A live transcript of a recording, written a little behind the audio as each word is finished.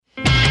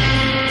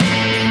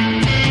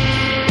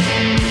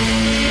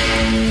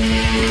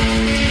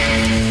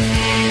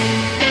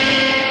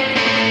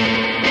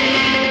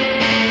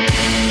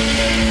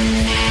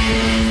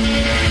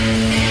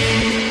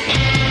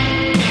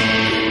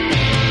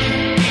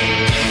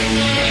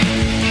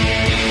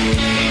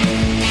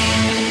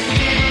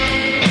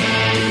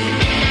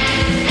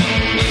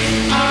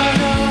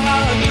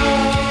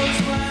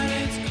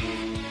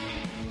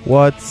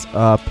What's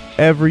up,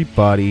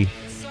 everybody?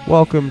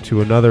 Welcome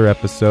to another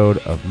episode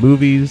of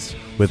Movies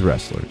with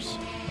Wrestlers.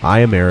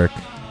 I am Eric.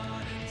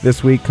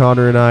 This week,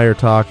 Connor and I are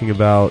talking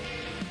about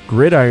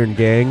Gridiron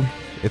Gang.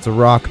 It's a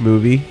rock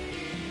movie.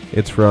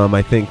 It's from,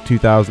 I think,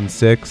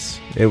 2006.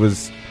 It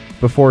was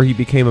before he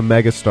became a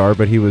megastar,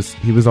 but he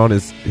was on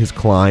his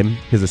climb,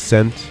 his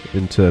ascent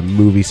into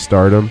movie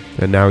stardom,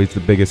 and now he's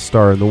the biggest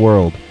star in the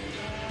world.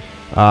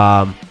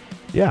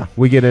 Yeah,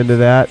 we get into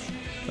that.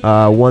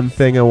 One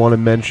thing I want to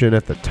mention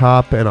at the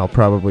top, and I'll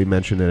probably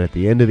mention it at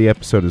the end of the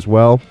episode as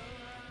well,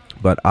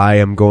 but I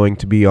am going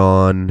to be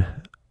on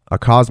A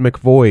Cosmic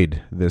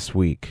Void this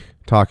week,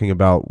 talking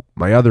about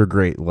my other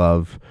great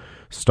love,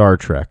 Star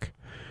Trek.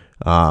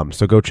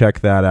 So go check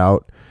that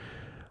out.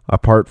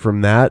 Apart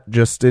from that,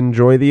 just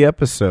enjoy the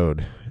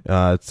episode.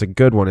 It's a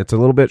good one. It's a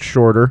little bit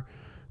shorter,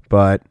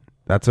 but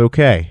that's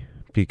okay,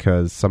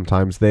 because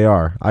sometimes they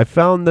are. I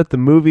found that the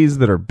movies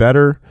that are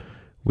better,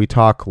 we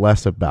talk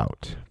less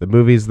about. The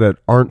movies that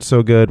aren't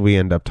so good, we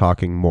end up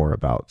talking more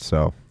about.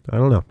 So, I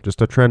don't know. Just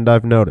a trend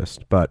I've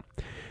noticed. But,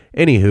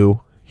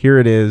 anywho, here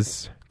it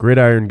is.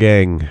 Gridiron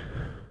Gang.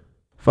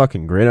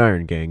 Fucking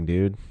Gridiron Gang,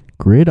 dude.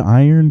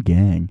 Gridiron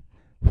Gang.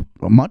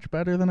 Much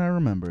better than I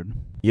remembered.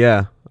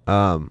 Yeah.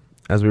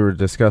 As we were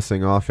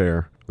discussing off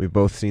air, we've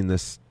both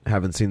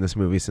haven't seen this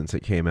movie since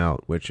it came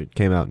out, which it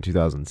came out in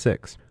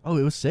 2006. Oh,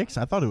 it was 6?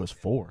 I thought it was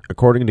 4.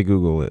 According to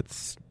Google,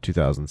 it's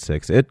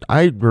 2006.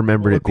 I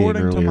remembered it being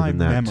earlier than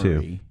that,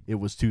 too. It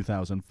was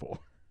 2004.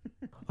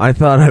 I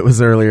thought it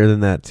was earlier than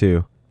that,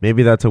 too.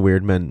 Maybe that's a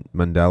weird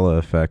Mandela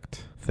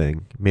effect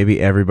thing. Maybe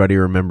everybody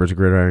remembers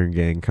Gridiron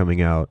Gang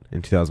coming out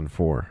in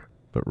 2004,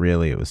 but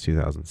really it was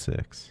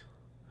 2006.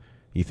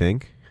 You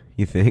think?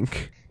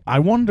 I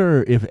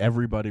wonder if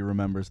everybody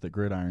remembers that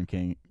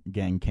Gridiron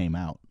Gang came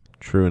out.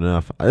 True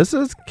enough. This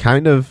is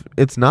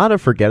it's not a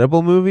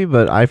forgettable movie,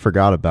 but I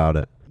forgot about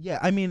it. Yeah,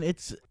 I mean,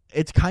 it's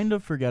kind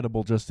of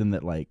forgettable just in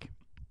that, like,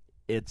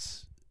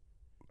 it's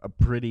a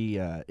pretty,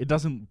 it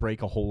doesn't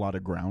break a whole lot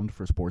of ground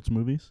for sports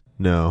movies.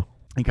 No.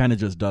 It kind of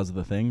just does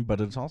the thing,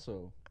 but it's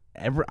also,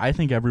 I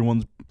think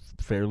everyone's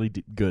fairly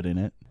good in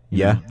it.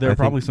 Yeah. There are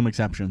probably some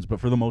exceptions, but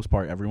for the most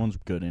part, everyone's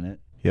good in it.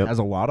 Yep. It has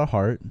a lot of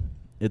heart.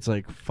 It's,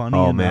 like, funny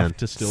enough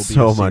to still be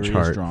so a much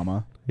serious heart.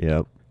 drama.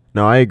 Yep.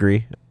 No, I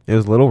agree. It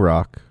was Little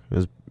Rock.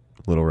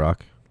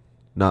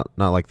 Not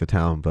like the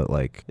town, but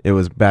like it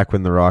was back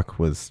when The Rock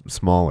was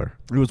smaller.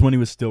 It was when he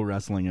was still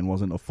wrestling and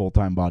wasn't a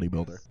full-time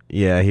bodybuilder.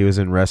 Yeah, he was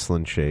in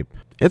wrestling shape.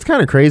 It's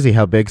kind of crazy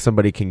how big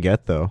somebody can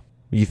get, though.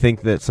 You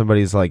think that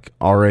somebody's like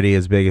already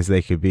as big as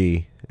they could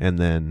be, and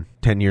then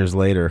 10 years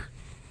later,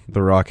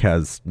 The Rock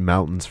has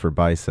mountains for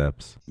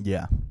biceps.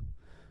 Yeah.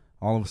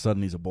 All of a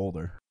sudden, he's a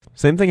boulder.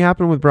 Same thing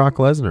happened with Brock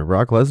Lesnar.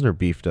 Brock Lesnar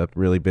beefed up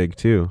really big,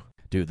 too.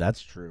 Dude,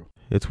 that's true.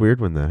 It's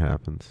weird when that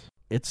happens.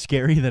 It's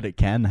scary that it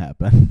can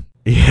happen.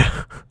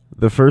 Yeah.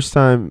 The first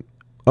time...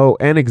 Oh,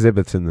 and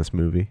Exhibit's in this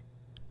movie.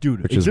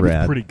 Dude, which is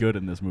rad. pretty good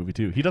in this movie,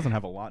 too. He doesn't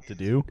have a lot to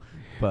do,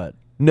 but...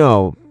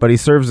 No, but he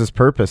serves his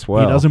purpose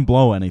well. He doesn't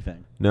blow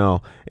anything.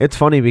 No. It's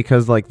funny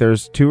because like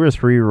there's 2 or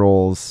 3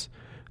 roles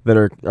that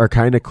are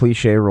kind of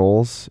cliche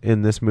roles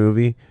in this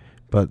movie,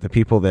 but the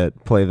people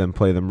that play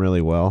them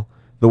really well.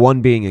 The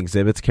one being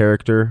Exhibit's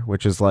character,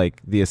 which is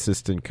like the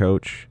assistant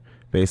coach,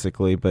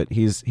 basically, but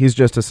he's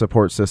just a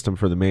support system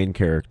for the main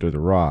character, The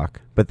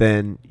Rock. But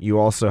then you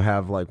also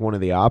have like one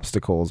of the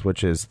obstacles,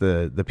 which is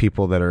the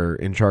people that are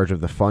in charge of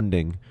the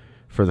funding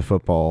for the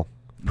football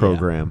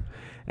program.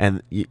 Yeah.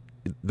 And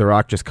The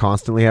Rock just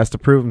constantly has to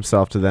prove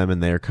himself to them,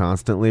 and they're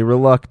constantly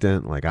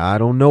reluctant, like, I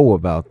don't know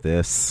about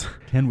this.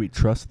 Can we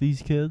trust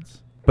these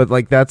kids? But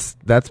like that's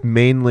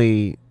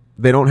mainly,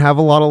 they don't have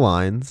a lot of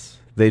lines.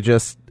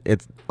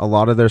 A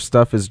lot of their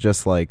stuff is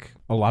just like...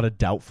 A lot of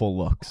doubtful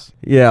looks.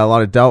 Yeah, a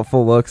lot of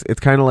doubtful looks. It's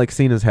kind of like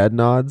Cena's head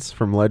nods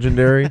from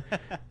Legendary,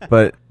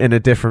 but in a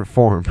different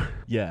form.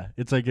 Yeah,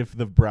 it's like if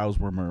the brows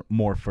were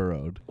more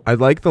furrowed. I'd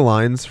like the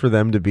lines for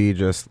them to be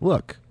just,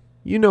 look,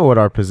 you know what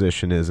our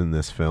position is in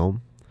this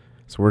film,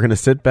 so we're going to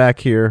sit back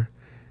here,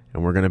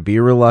 and we're going to be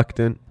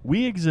reluctant.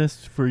 We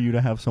exist for you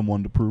to have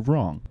someone to prove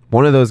wrong.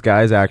 One of those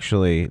guys,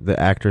 actually, the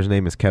actor's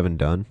name is Kevin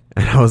Dunn,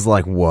 and I was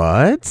like,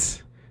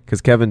 what? Because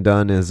Kevin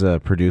Dunn is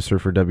a producer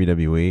for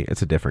WWE.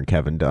 It's a different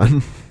Kevin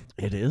Dunn.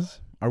 It is?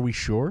 Are we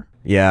sure?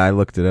 Yeah, I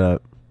looked it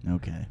up.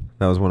 Okay.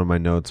 That was one of my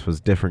notes, was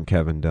different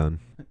Kevin Dunn.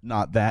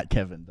 Not that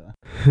Kevin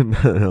Dunn.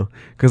 No,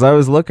 because I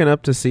was looking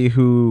up to see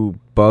who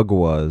Bug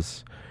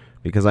was,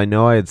 because I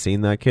know I had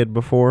seen that kid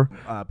before.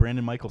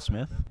 Brandon Michael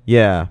Smith?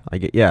 Yeah, I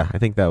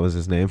think that was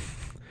his name.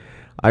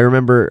 I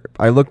remember,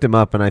 I looked him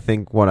up, and I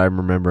think what I'm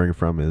remembering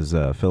from is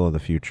Phil of the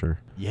Future.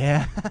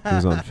 Yeah. He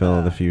was on Phil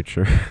of the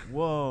Future.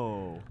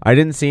 Whoa. I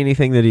didn't see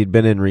anything that he'd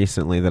been in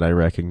recently that I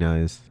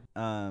recognized.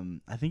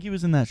 I think he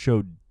was in that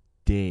show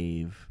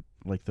Dave,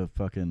 like the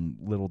fucking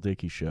Little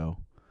Dicky show.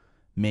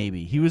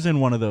 Maybe. He was in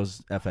one of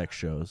those FX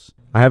shows.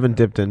 I haven't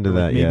dipped into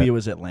that yet. Maybe it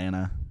was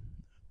Atlanta.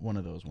 One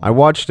of those ones. I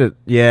watched it.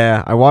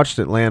 Yeah, I watched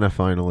Atlanta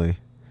finally.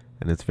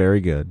 and it's very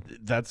good.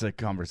 That's a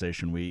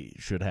conversation we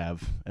should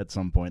have at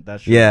some point.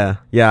 That should, Yeah,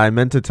 I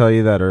meant to tell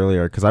you that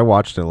earlier because I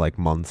watched it like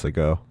months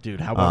ago.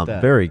 dude. How about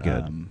that? Very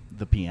good.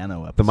 The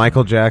piano episode. The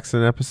Michael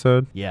Jackson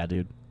episode. Yeah,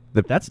 dude.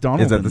 The- That's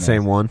Donald. Is that the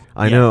same one?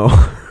 I Yeah.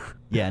 know.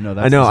 Yeah, no,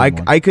 that's I know. The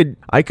same one.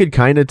 I could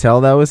kind of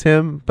tell that was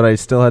him, but I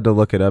still had to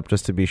look it up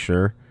just to be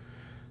sure.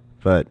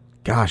 But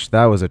gosh,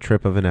 that was a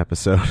trip of an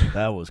episode.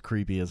 That was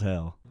creepy as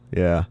hell.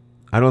 Yeah.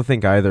 I don't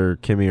think either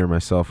Kimmy or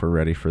myself were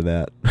ready for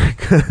that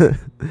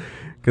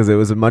because it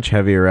was a much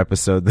heavier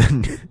episode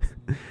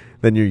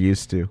than you're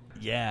used to.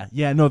 Yeah.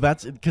 No,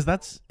 that's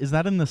because is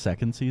that in the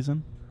second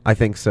season? I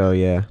think so.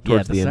 Yeah,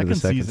 towards yeah, the end of the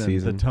second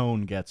season. the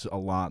tone gets a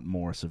lot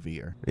more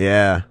severe.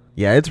 Yeah,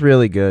 it's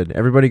really good.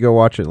 Everybody go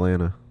watch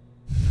Atlanta.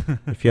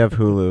 If you have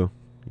Hulu,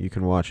 you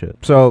can watch it.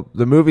 So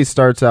the movie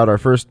starts out, our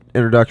first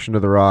introduction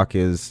to The Rock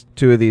is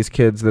two of these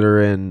kids that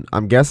are in,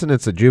 I'm guessing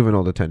it's a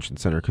juvenile detention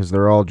center because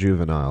they're all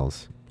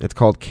juveniles. It's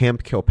called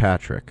Camp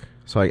Kilpatrick.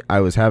 So I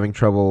was having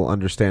trouble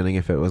understanding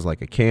if it was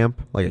like a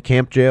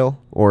camp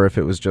jail, or if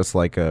it was just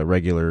like a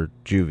regular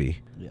juvie.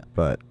 Yeah.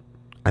 But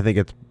I think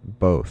it's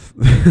both.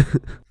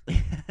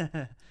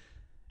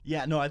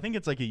 Yeah, no, I think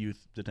it's like a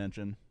youth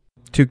detention.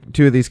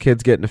 Two of these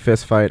kids get in a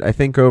fist fight, I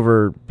think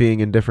over being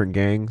in different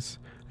gangs.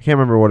 I can't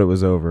remember what it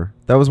was over.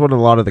 That was what a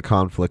lot of the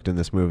conflict in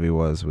this movie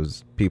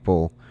was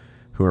people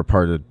who are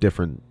part of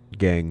different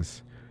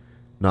gangs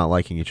not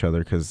liking each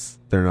other because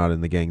they're not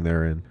in the gang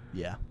they're in.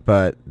 Yeah.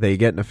 But they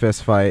get in a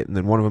fist fight, and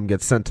then one of them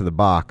gets sent to the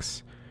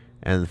box.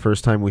 And the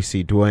first time we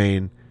see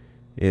Dwayne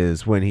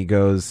is when he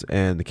goes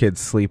and the kid's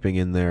sleeping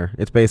in there.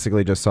 It's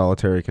basically just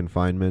solitary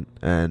confinement.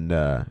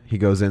 And he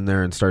goes in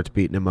there and starts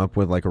beating him up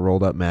with like a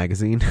rolled up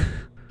magazine.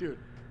 Dude,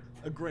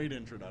 a great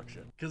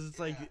introduction. Because it's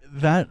like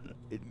that,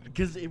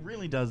 because it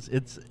really does.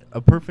 It's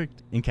a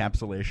perfect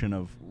encapsulation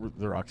of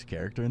The Rock's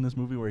character in this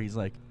movie where he's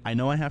like, I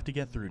know I have to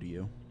get through to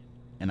you.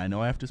 And I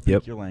know I have to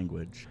speak your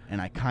language, and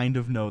I kind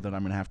of know that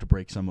I'm going to have to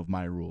break some of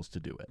my rules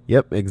to do it.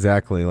 Yep,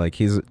 exactly. Like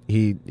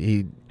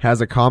he has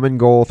a common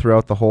goal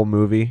throughout the whole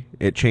movie.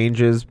 It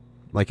changes,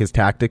 like his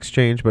tactics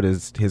change, but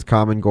his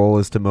common goal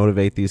is to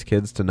motivate these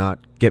kids to not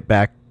get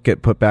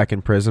put back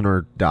in prison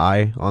or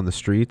die on the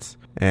streets.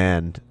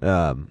 And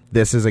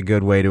this is a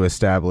good way to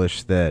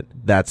establish that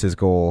that's his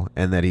goal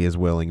and that he is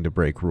willing to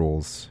break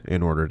rules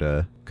in order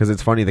to. Because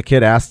it's funny, the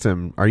kid asked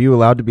him, "Are you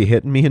allowed to be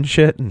hitting me and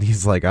shit?" And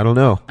he's like, "I don't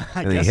know."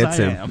 And I he hits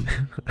am.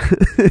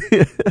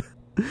 him.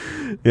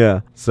 Yeah.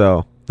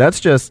 So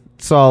that's just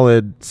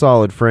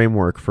solid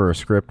framework for a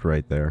script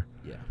right there.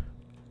 Yeah.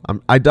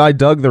 I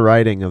dug the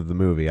writing of the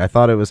movie. I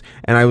thought it was,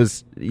 and I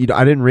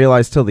didn't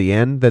realize till the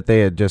end that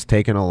they had just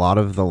taken a lot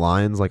of the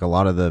lines, like a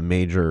lot of the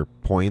major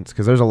points,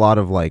 because there's a lot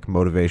of like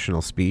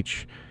motivational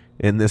speech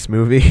in this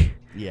movie.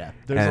 Yeah.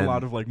 There's a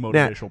lot of like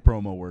motivational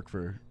promo work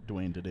for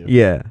Dwayne to do.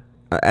 Yeah.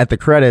 At the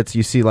credits,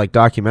 you see like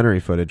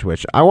documentary footage,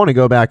 which I want to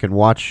go back and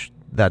watch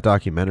that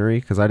documentary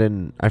because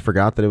I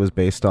forgot that it was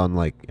based on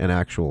like an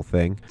actual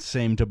thing.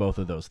 Same to both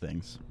of those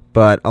things.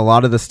 But a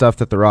lot of the stuff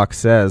that The Rock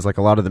says, like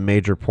a lot of the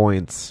major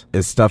points,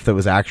 is stuff that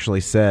was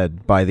actually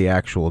said by the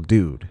actual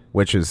dude,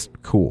 which is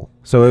cool.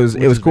 So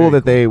it was cool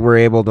that they were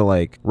able to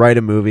like write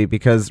a movie,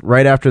 because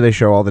right after they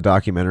show all the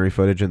documentary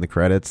footage in the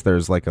credits,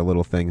 there's like a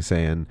little thing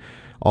saying,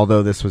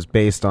 although this was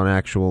based on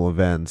actual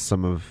events,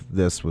 some of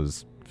this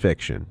was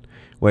fiction.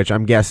 Which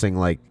I'm guessing,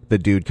 like, the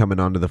dude coming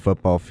onto the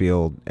football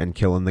field and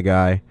killing the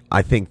guy,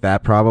 I think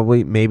that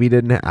probably maybe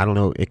didn't. I don't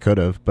know. It could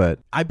have, but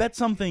I bet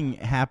something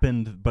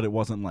happened, but it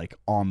wasn't, like,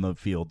 on the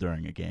field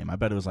during a game. I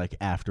bet it was, like,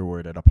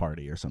 afterward at a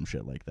party or some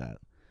shit like that.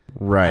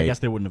 right. I guess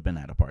they wouldn't have been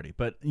at a party.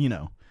 But, you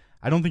know,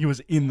 I don't think it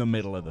was in the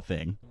middle of the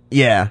thing.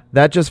 Yeah,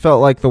 that just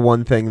felt like the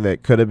one thing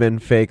that could have been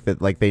fake,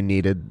 that, like, they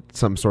needed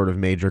some sort of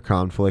major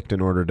conflict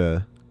in order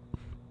to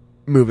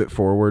move it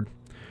forward.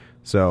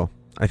 So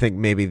I think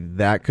maybe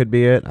that could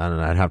be it. I don't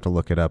know. I'd have to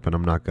look it up, and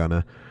I'm not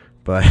gonna.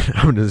 But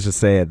I'm going to just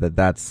say it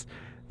that's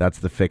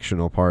the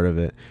fictional part of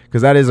it,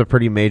 because that is a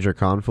pretty major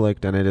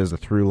conflict, and it is a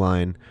through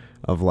line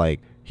of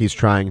like he's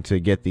trying to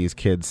get these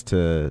kids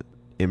to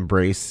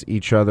embrace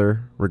each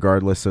other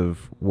regardless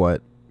of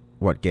what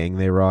gang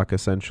they rock,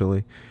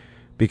 essentially.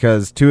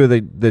 Because two of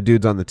the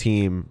dudes on the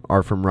team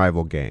are from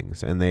rival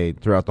gangs, and they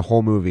throughout the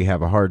whole movie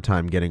have a hard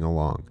time getting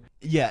along.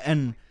 Yeah,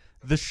 and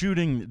the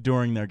shooting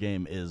during their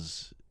game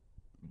is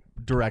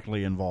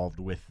directly involved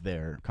with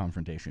their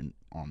confrontation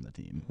on the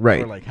team.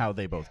 Right. Or like how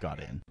they both got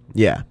in.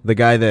 Yeah, the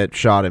guy that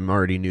shot him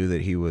already knew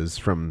that he was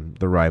from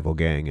the rival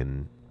gang,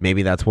 and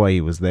maybe that's why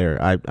he was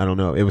there. I don't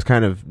know. It was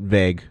kind of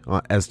vague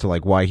as to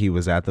like why he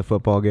was at the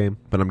football game,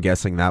 but I'm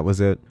guessing that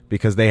was it,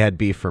 because they had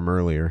beef from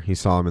earlier. He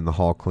saw him in the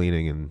hall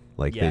cleaning, and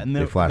like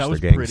they flashed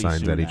their gang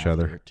signs at each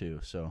other too.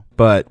 So,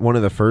 but one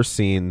of the first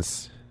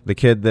scenes, the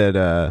kid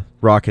that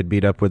Rock had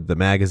beat up with the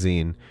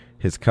magazine,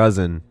 his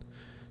cousin,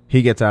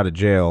 he gets out of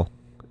jail,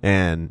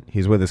 and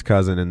he's with his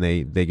cousin, and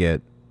they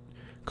get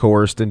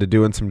coerced into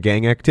doing some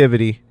gang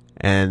activity,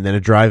 and then a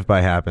drive-by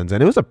happens,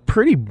 and it was a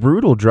pretty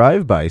brutal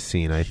drive-by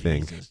scene, I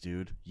think. Jesus,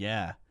 dude.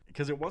 Yeah,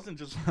 because it wasn't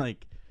just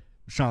like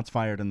shots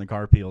fired and the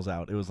car peels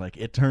out. It was like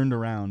it turned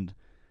around,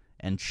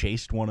 and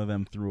chased one of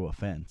them through a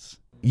fence.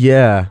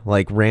 Yeah,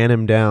 like ran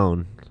him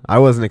down. I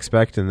wasn't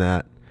expecting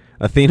that.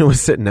 Athena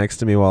was sitting next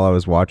to me while I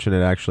was watching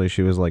it, actually.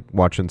 She was like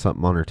watching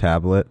something on her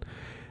tablet.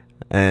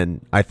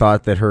 And I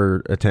thought that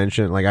her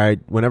attention, like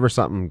whenever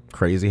something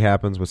crazy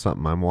happens with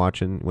something I'm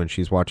watching, when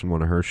she's watching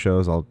one of her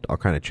shows, I'll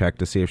kind of check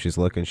to see if she's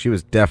looking. She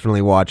was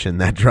definitely watching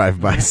that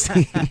drive-by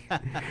scene.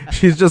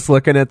 She's just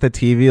looking at the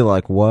TV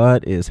like,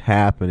 what is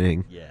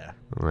happening? Yeah.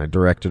 And I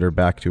directed her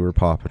back to her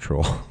Paw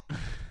Patrol.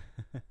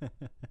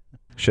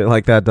 Shit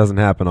like that doesn't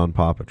happen on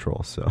Paw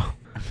Patrol, so.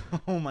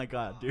 Oh my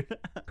god, dude.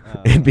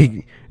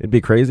 It'd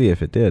be crazy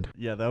if it did.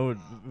 Yeah,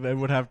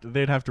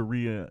 they'd have to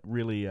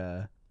really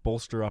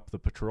bolster up the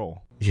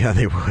patrol. Yeah,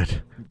 they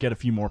would. Get a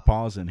few more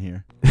paws in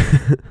here.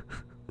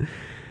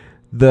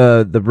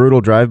 The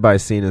brutal drive-by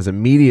scene is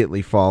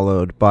immediately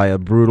followed by a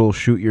brutal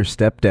shoot your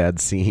stepdad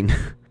scene.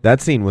 That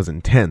scene was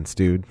intense,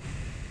 dude.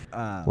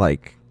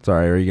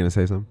 Sorry, are you going to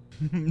say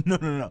something?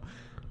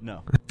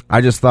 No. I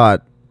just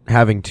thought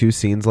having two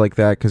scenes like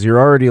that, because you're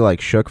already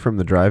like shook from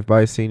the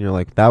drive-by scene, you're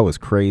like, that was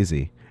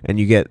crazy. And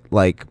you get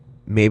like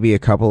maybe a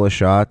couple of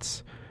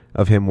shots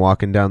of him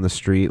walking down the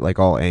street like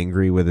all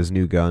angry with his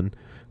new gun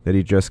that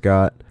he just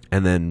got,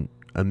 and then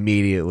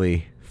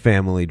immediately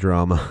family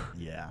drama.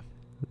 Yeah.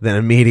 Then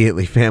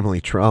immediately family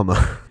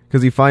trauma.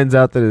 Because he finds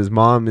out that his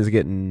mom is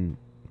getting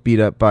beat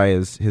up by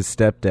his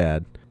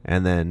stepdad,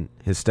 and then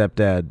his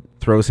stepdad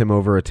throws him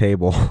over a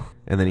table,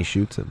 and then he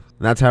shoots him.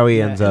 And that's how he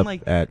ends up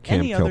at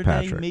Camp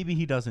Kilpatrick. Day, maybe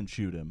he doesn't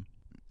shoot him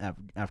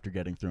after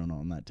getting thrown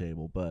on that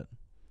table, but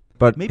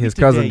maybe his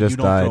cousin just you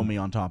don't died. Throw me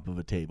on top of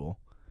a table.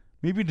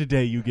 Maybe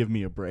today you give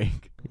me a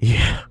break.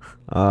 Yeah.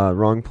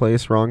 Wrong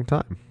place, wrong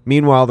time.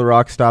 Meanwhile, The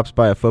Rock stops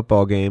by a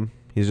football game.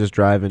 He's just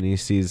driving and he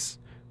sees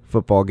a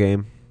football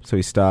game. So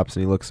he stops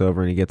and he looks over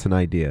and he gets an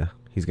idea.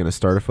 He's going to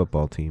start a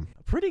football team.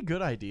 Pretty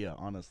good idea,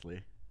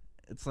 honestly.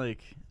 It's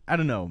like, I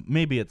don't know.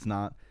 Maybe it's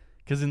not.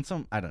 Because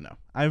I don't know.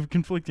 I have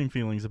conflicting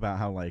feelings about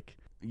how, like,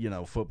 you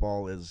know,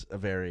 football is a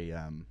very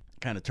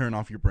kind of turn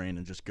off your brain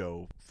and just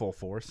go full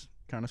force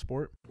kind of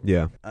sport.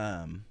 Yeah.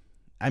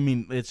 I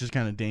mean, it's just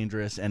kind of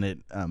dangerous, and it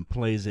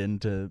plays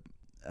into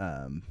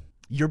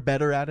you're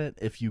better at it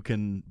if you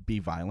can be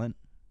violent,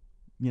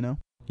 you know?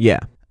 Yeah.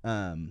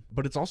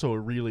 But it's also a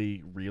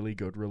really, really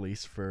good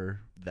release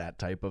for that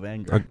type of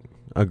anger.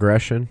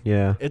 Aggression,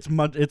 yeah. It's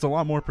a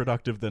lot more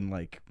productive than,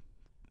 like,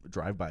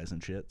 drive-bys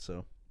and shit,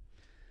 so.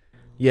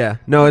 Yeah.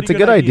 No, it's a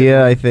good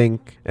idea, I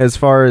think, as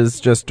far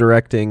as just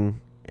directing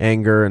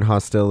anger and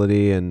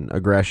hostility and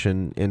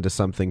aggression into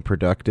something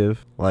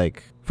productive.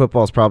 Like,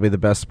 football's probably the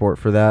best sport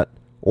for that.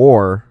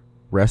 Or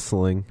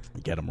wrestling.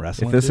 Get them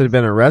wrestling. If this had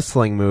been a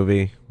wrestling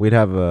movie, we'd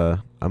have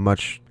a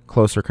much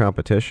closer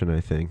competition,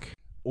 I think.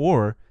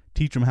 Or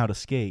teach them how to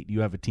skate. You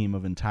have a team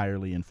of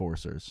entirely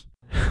enforcers.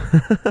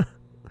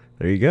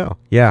 There you go.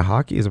 Yeah,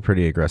 hockey is a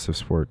pretty aggressive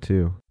sport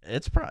too.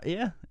 It's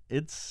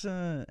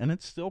and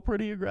it's still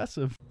pretty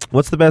aggressive.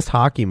 What's the best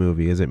hockey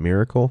movie? Is it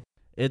Miracle?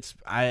 It's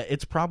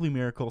probably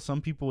Miracle. Some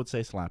people would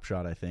say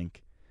Slapshot, I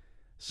think.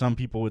 Some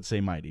people would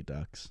say Mighty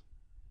Ducks.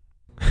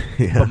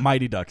 Yeah. But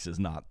Mighty Ducks is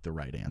not the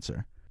right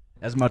answer.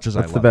 As much as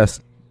That's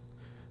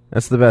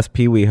the best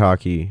Pee-wee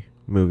hockey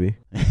movie.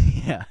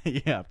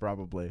 yeah,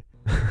 probably.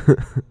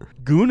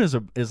 Goon is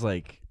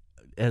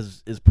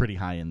pretty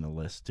high in the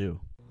list too.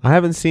 I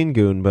haven't seen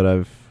Goon, but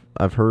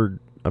I've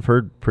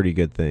heard pretty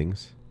good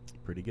things.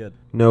 Pretty good.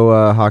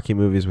 No hockey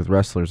movies with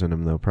wrestlers in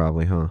them though,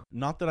 probably, huh?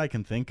 Not that I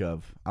can think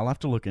of. I'll have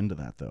to look into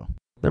that though.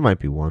 There might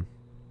be one.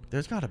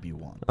 There's got to be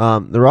one.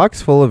 The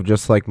Rock's full of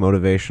just like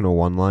motivational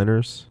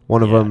one-liners.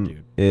 One of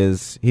them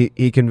is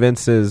he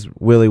convinces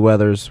Willie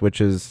Weathers,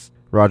 which is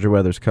Roger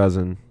Weathers'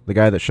 cousin, the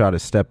guy that shot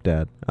his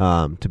stepdad,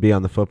 to be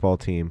on the football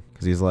team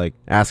because he's like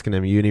asking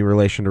him, "You any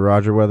relation to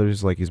Roger Weathers?"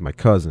 He's like, "He's my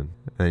cousin,"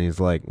 and he's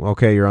like,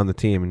 "Okay, you're on the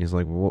team," and he's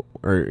like,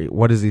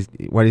 "What is he?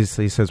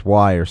 He says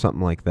why or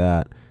something like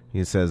that."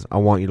 He says, "I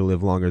want you to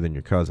live longer than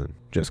your cousin."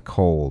 Just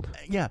cold.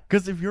 Yeah,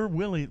 because if you're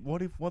Willie,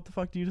 what the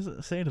fuck do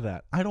you say to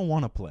that? I don't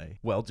want to play.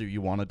 Well, do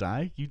you want to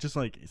die? You just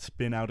like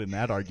spin out in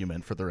that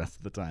argument for the rest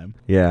of the time.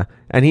 Yeah,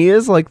 and he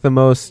is like the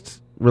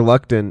most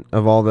reluctant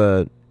of all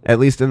the, at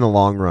least in the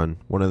long run.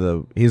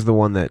 He's the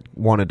one that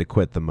wanted to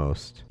quit the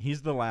most.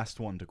 He's the last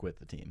one to quit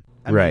the team.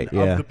 Right.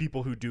 Of the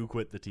people who do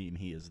quit the team,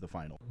 he is the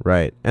final.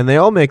 Right, and they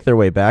all make their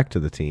way back to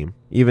the team.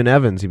 Even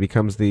Evans, he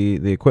becomes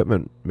the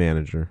equipment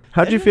manager.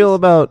 How'd you feel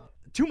about?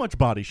 Too much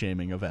body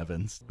shaming of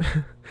Evans.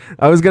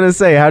 I was going to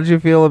say, how'd you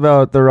feel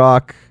about The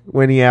Rock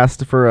when he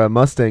asked for a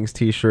Mustangs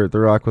t-shirt? The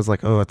Rock was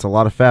like, "Oh, it's a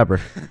lot of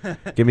fabric.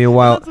 Give me a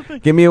while.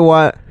 Give me a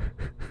while.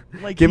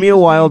 Like, give me a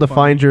while to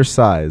find your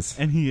size."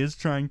 And he is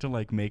trying to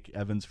like make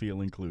Evans feel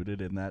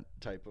included in that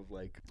type of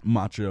like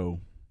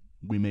macho,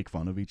 we make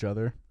fun of each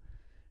other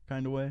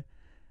kind of way.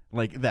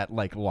 Like that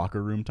like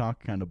locker room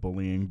talk kind of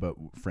bullying, but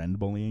friend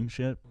bullying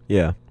shit.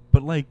 Yeah.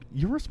 But, like,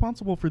 you're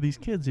responsible for these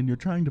kids, and you're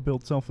trying to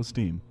build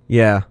self-esteem.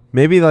 Yeah.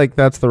 Maybe, like,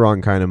 that's the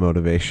wrong kind of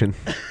motivation.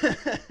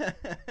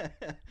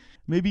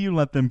 Maybe you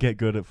let them get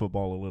good at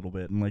football a little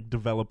bit and, like,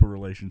 develop a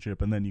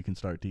relationship, and then you can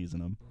start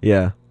teasing them.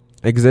 Yeah.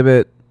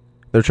 Exhibit.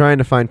 They're trying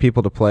to find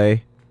people to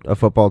play a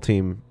football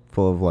team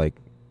full of like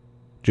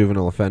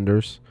juvenile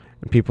offenders,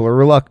 and people are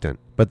reluctant.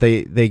 But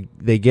they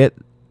get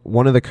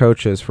one of the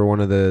coaches for one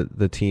of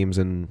the teams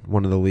in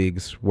one of the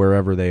leagues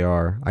wherever they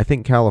are. I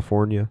think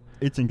California.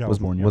 It's in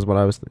California. Was what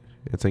I was.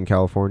 It's in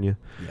California.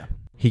 Yeah.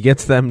 He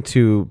gets them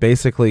to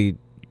basically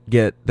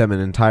get them an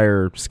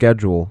entire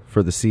schedule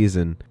for the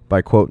season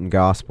by quoting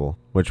gospel,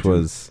 which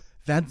was.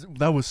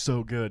 That was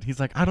so good. He's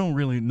like, I don't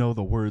really know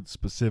the words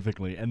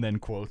specifically, and then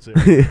quotes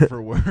it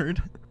for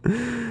word.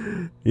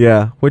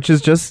 Yeah, which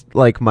is just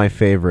like my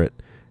favorite,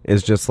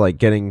 is just like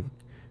getting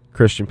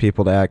Christian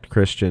people to act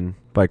Christian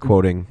by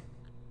quoting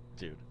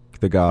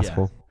the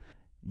gospel.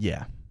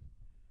 Yeah.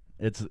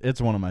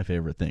 It's one of my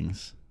favorite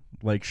things.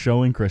 Like,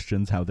 showing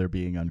Christians how they're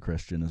being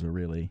unchristian is a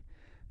really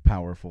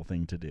powerful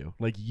thing to do.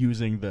 Like,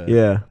 using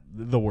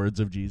the words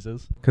of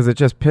Jesus. Because it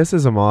just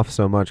pisses them off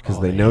so much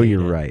because they know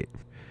you're right.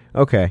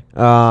 Okay.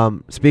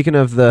 Speaking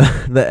of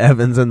the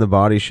Evans and the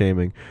body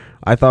shaming,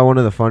 I thought one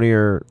of the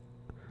funnier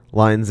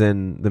lines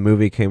in the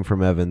movie came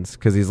from Evans,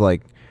 because he's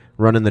like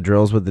running the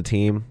drills with the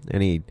team,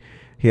 and he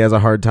has a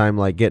hard time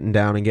like getting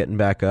down and getting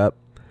back up.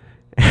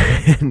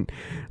 And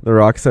The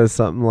Rock says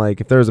something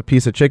like, if there was a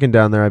piece of chicken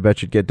down there, I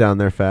bet you'd get down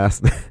there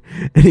fast.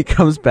 And he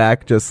comes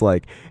back just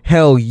like,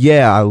 hell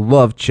yeah, I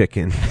love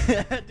chicken.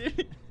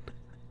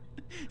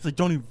 It's like,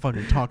 don't even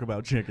fucking talk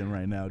about chicken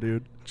right now,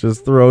 dude.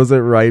 Just throws it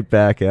right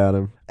back at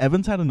him.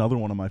 Evans had another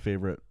one of my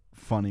favorite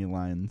funny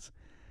lines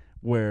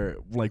where,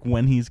 like,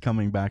 when he's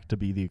coming back to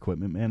be the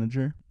equipment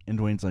manager, and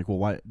Dwayne's like, well,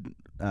 why,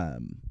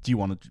 do you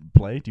want to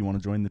play? Do you want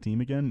to join the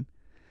team again?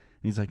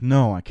 And he's like,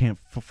 no, I can't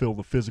fulfill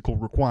the physical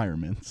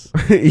requirements.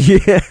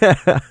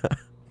 Yeah.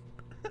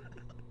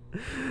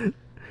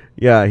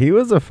 Yeah, he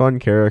was a fun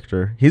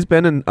character. He's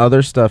been in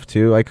other stuff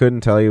too. I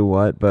couldn't tell you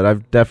what, but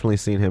I've definitely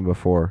seen him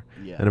before.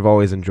 Yeah. And I've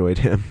always enjoyed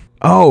him.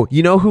 Oh,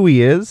 you know who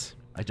he is?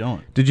 I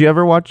don't. Did you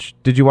watch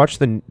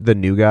the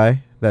New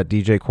Guy, that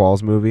DJ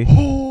Qualls movie?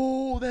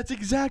 Oh, that's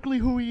exactly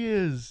who he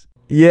is.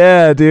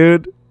 Yeah,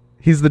 dude.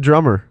 He's the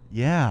drummer.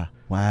 Yeah.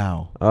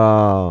 Wow.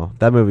 Oh,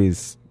 that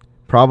movie's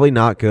probably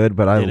not good,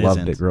 but I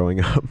loved it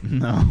growing up.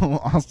 No,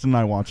 Austin and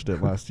I watched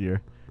it last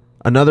year.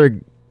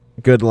 Another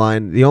good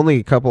line, the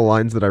only couple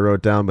lines that I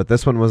wrote down, but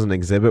this one was an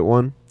exhibit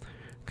one,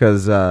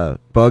 because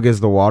Bug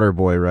is the water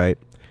boy, right?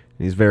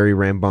 He's very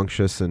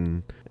rambunctious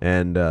and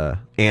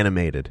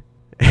animated.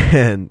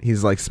 And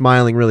he's like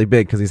smiling really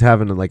big because he's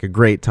having like a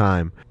great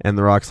time. And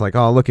The Rock's like,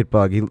 oh, look at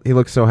Bug. He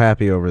looks so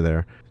happy over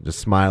there. Just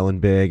smiling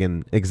big.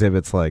 And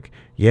Exhibit's like,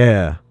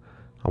 yeah,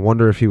 I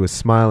wonder if he was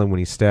smiling when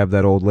he stabbed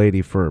that old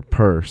lady for her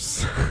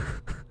purse.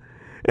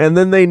 And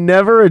then they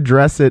never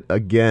address it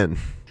again.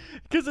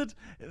 Because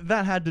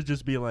that had to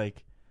just be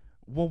like,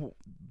 well,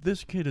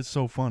 this kid is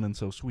so fun and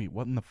so sweet.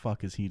 What in the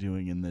fuck is he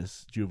doing in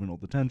this juvenile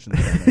detention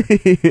center?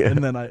 Yeah.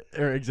 And then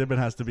Exhibit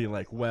has to be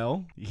like,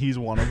 well, he's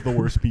one of the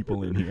worst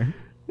people in here.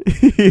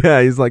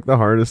 Yeah, he's like the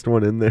hardest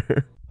one in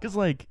there. Because,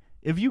 like,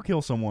 if you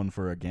kill someone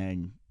for a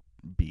gang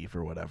beef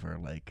or whatever,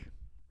 like,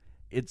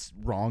 it's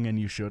wrong and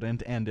you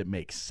shouldn't, and it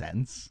makes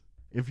sense.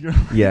 If you're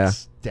like,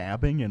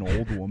 stabbing an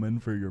old woman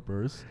for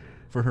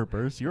her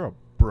purse, you're a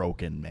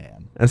broken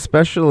man.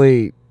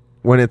 Especially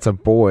when it's a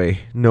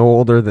boy, no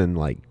older than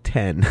like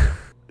 10.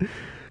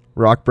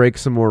 Rock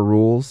breaks some more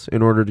rules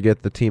in order to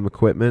get the team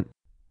equipment.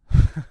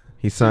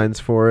 He signs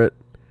for it,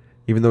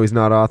 even though he's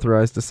not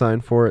authorized to sign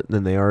for it, and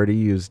then they already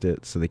used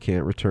it, so they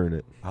can't return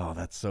it. Oh,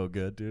 that's so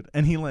good, dude.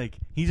 And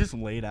he just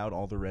laid out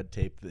all the red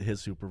tape that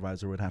his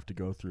supervisor would have to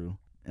go through.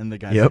 And the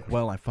guy's like,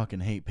 well, I fucking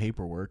hate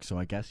paperwork, so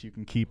I guess you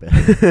can keep it.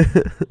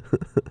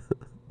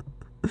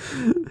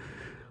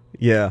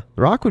 Yeah.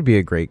 The Rock would be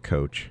a great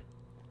coach,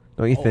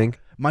 don't you think?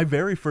 My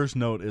very first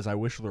note is I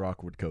wish The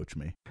Rock would coach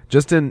me.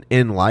 Just in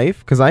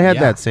life? Because I had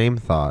that same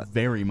thought.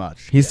 Very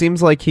much. He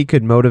seems like he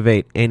could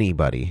motivate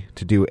anybody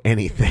to do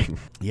anything.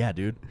 Yeah,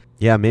 dude.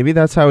 Yeah, maybe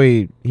that's how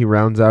he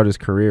rounds out his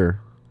career.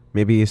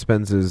 Maybe he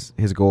spends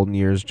his golden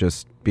years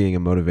just being a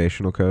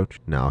motivational coach.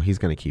 No, he's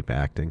going to keep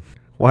acting.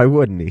 Why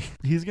wouldn't he?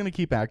 He's going to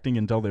keep acting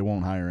until they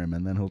won't hire him,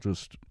 and then he'll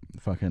just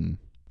fucking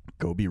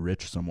go be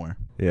rich somewhere.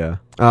 Yeah.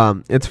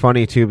 It's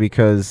funny, too,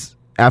 because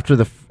after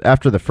the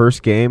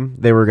first game,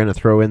 they were going to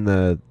throw in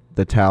the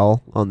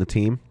towel on the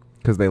team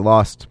because they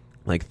lost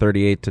like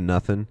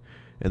 38-0,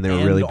 and they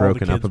were really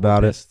broken up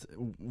about it.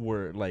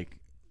 Were like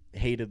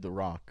hated The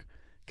Rock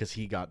because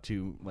he got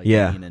too like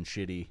mean and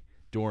shitty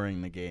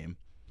during the game,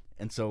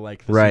 and so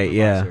like the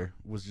supervisor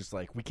was just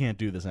like, we can't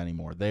do this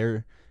anymore.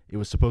 It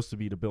was supposed to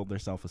be to build their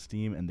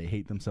self-esteem, and they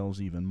hate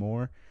themselves even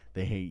more.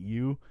 They hate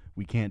you.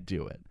 We can't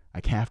do it.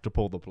 I have to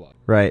pull the plug.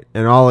 Right,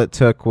 and all it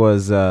took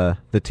was the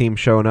team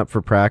showing up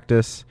for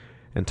practice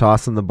and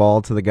tossing the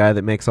ball to the guy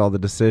that makes all the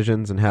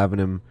decisions and having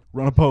him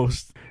run a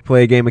post,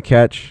 play a game of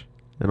catch,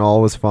 and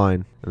all was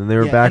fine. And then they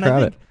were back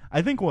at it.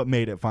 I think what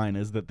made it fine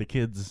is that the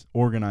kids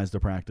organized the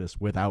practice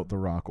without The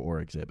Rock or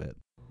Exhibit.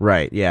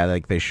 Right, yeah,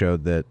 like they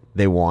showed that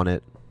they want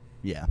it.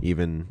 Yeah.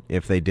 Even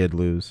if they did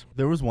lose.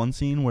 There was one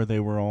scene where they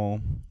were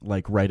all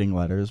like writing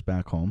letters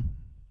back home,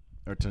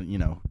 or to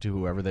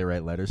whoever they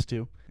write letters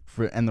to,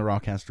 and The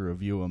Rock has to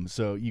review them.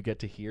 So you get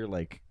to hear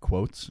like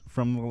quotes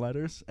from the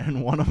letters,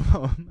 and one of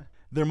them,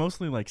 they're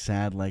mostly like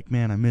sad, like,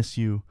 man, I miss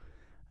you.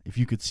 If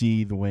you could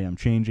see the way I'm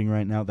changing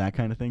right now, that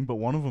kind of thing. But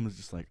one of them is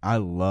just like, I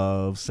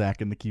love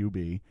sacking the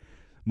QB.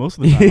 Most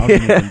of the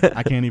time,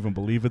 I can't even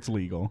believe it's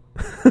legal.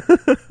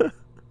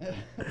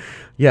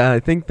 Yeah, I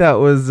think that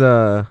was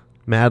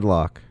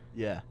Madlock.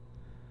 Yeah,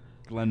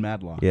 Glenn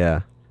Madlock.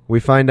 Yeah, we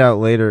find out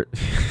later.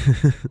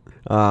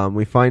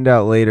 We find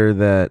out later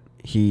that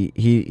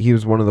he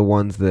was one of the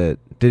ones that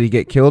did he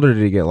get killed or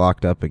did he get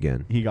locked up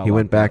again? He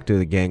went back to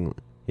the gang.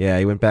 Yeah,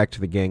 he went back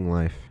to the gang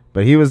life.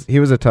 But he was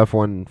a tough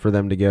one for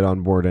them to get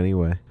on board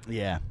anyway.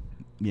 Yeah.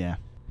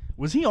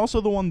 Was he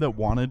also the one that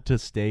wanted to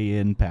stay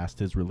in past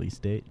his release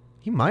date?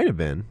 He might have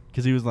been.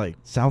 Because he was like,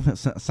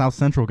 South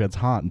Central gets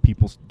hot and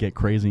people get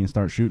crazy and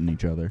start shooting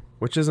each other.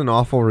 Which is an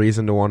awful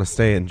reason to want to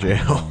stay in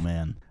jail. Oh,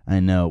 man. I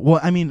know. Well,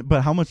 I mean,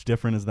 but how much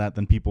different is that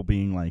than people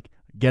being like,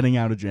 getting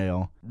out of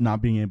jail,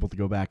 not being able to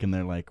go back, and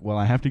they're like, well,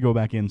 I have to go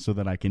back in so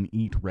that I can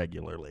eat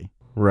regularly.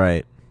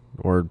 Right.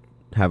 Or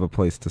have a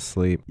place to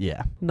sleep.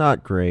 Yeah.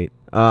 Not great.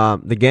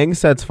 The gang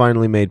sets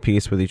finally made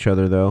peace with each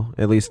other, though.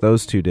 At least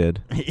those two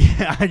did.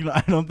 Yeah,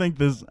 I don't think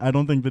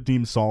the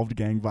team solved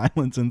gang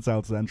violence in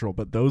South Central,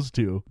 but those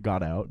two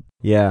got out.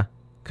 Yeah,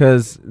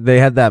 because they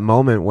had that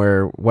moment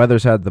where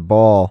Weathers had the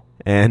ball,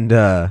 and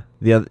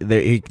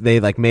they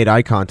like made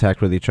eye contact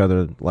with each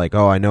other, like,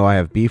 oh, I know I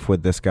have beef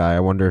with this guy. I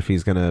wonder if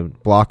he's gonna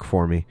block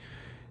for me,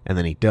 and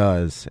then he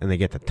does, and they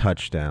get the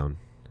touchdown,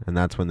 and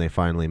that's when they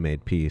finally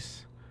made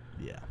peace.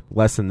 Yeah.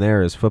 Lesson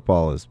there is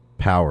football is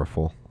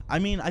powerful. I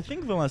mean, I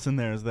think the lesson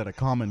there is that a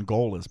common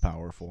goal is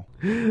powerful.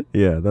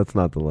 Yeah, that's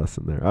not the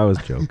lesson there. I was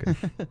joking.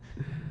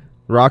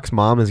 Rock's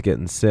mom is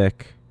getting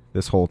sick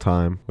this whole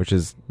time, which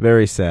is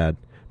very sad.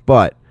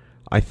 But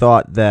I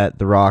thought that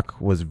The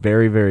Rock was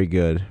very, very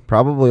good.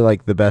 Probably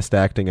like the best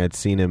acting I'd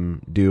seen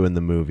him do in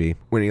the movie.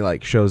 When he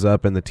like shows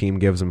up and the team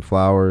gives him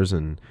flowers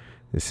and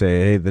they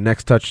say, hey, the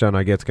next touchdown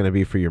I get's going to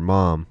be for your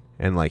mom.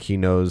 And like he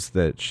knows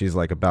that she's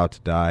like about to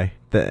die.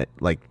 That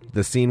like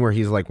the scene where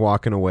he's like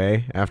walking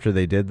away after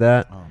they did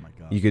that. Oh my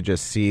God. You could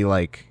just see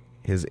like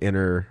his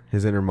inner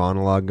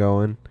monologue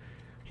going.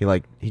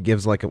 He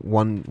gives like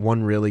one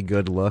really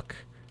good look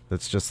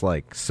that's just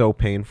like so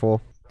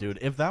painful. Dude,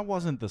 if that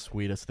wasn't the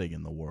sweetest thing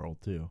in the world,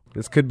 too.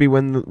 This could be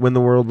when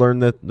the world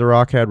learned that The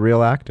Rock had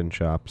real acting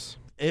chops.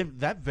 I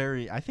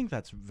think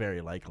that's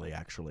very likely,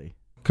 actually.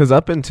 Because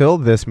up until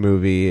this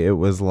movie, it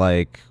was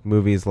like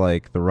movies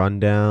like The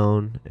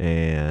Rundown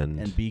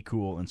and Be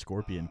Cool and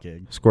Scorpion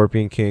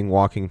King,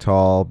 Walking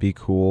Tall, Be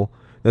Cool.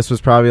 This was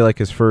probably like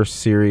his first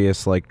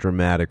serious like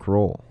dramatic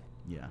role.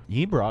 Yeah,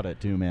 he brought it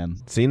too, man.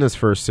 Cena's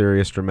first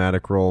serious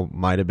dramatic role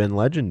might have been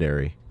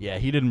Legendary. Yeah,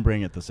 he didn't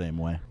bring it the same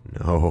way.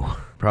 No,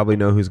 probably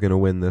know who's going to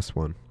win this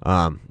one.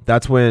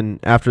 That's when,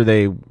 after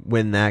they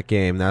win that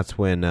game, that's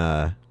when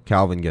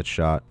Calvin gets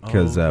shot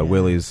because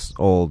Willie's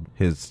old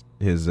his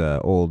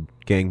old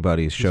gang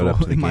buddies showed up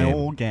to the game. My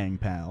old gang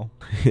pal.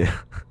 Yeah.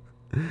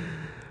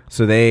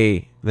 So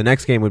the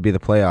next game would be the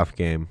playoff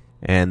game,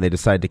 and they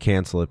decide to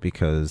cancel it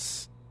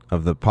because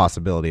of the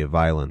possibility of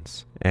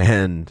violence.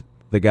 And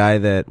the guy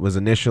that was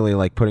initially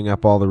like putting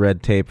up all the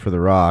red tape for The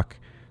Rock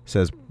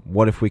says,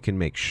 what if we can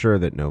make sure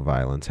that no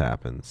violence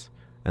happens?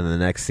 And the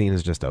next scene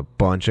is just a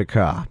bunch of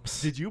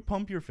cops. Did you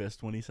pump your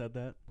fist when he said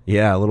that?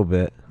 Yeah, a little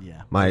bit.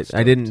 Yeah.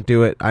 I didn't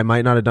do it. I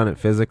might not have done it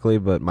physically,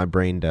 but my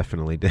brain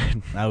definitely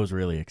did. I was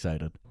really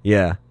excited.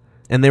 Yeah.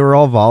 And they were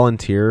all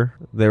volunteer.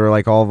 They were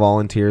like all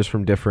volunteers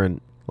from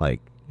different,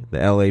 like the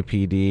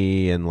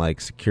LAPD and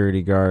like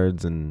security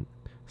guards and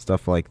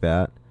stuff like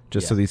that.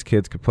 Just so these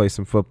kids could play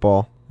some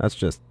football.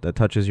 That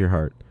touches your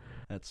heart.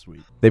 That's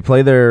sweet. They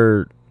play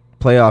their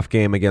playoff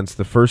game against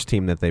the first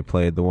team that they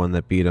played, the one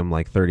that beat them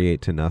like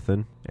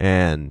 38-0.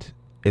 And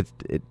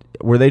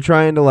were they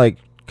trying to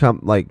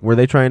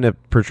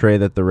portray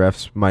that the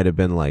refs might have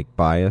been like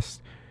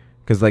biased?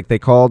 Because like they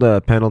called a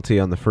penalty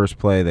on the first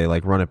play, they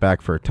like run it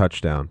back for a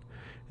touchdown,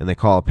 and they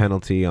call a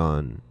penalty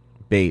on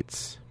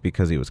Bates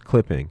because he was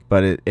clipping.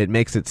 But it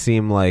makes it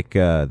seem like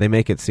they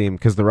make it seem,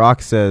 because The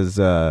Rock says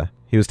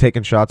he was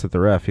taking shots at the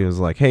ref. He was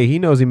like, hey, he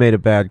knows he made a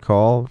bad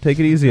call. Take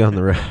it easy on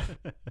the ref.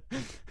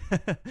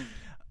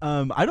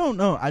 I don't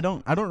know. I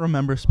don't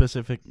remember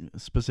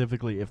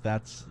specifically if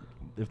that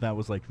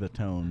was like the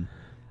tone.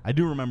 I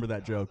do remember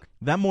that joke.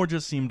 That more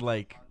just seemed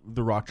like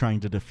The Rock trying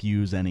to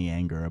diffuse any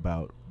anger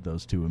about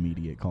those two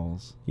immediate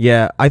calls.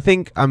 Yeah, I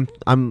think I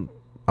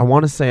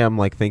want to say I'm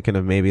like thinking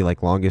of maybe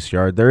like Longest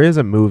Yard. There is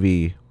a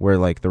movie where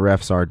like the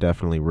refs are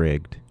definitely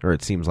rigged, or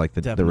it seems like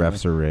the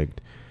refs are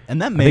rigged.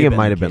 And that I think it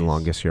might have been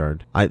Longest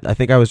Yard. I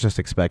think I was just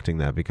expecting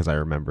that because I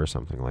remember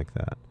something like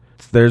that.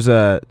 There's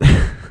a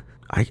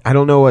I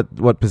don't know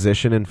what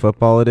position in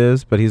football it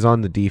is, but he's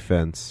on the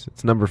defense.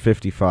 It's number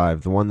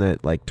 55, the one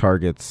that like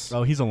targets.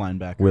 Oh, he's a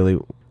linebacker. Willie,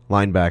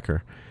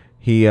 linebacker.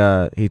 He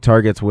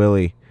targets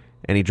Willie,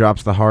 and he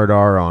drops the hard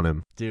R on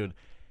him. Dude,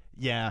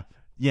 yeah.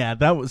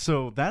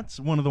 That's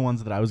one of the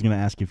ones that I was going to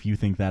ask if you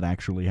think that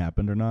actually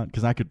happened or not,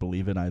 because I could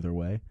believe it either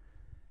way.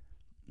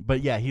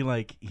 But yeah,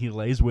 he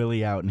lays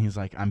Willie out and he's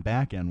like, I'm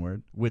back,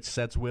 N-word, which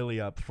sets Willie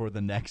up for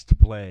the next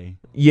play.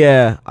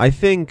 Yeah, I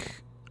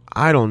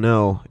don't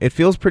know. It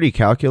feels pretty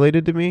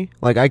calculated to me.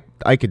 Like,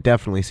 I could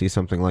definitely see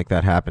something like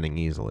that happening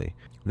easily.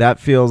 That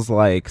feels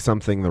like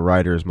something the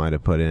writers might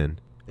have put in.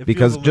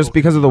 Because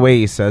of the way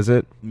he says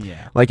it.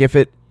 Yeah. Like, if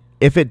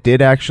it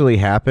did actually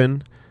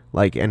happen,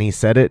 like, and he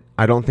said it,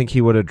 I don't think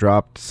he would have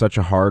dropped such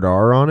a hard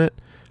R on it.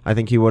 I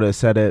think he would have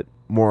said it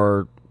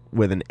more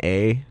with an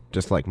A,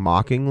 just like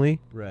mockingly.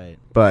 Right.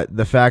 But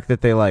the fact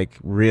that they like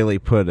really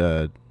put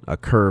a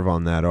curve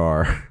on that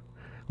R,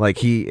 like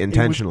he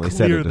intentionally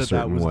said it a certain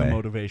that was way. The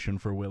motivation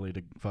for Willie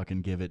to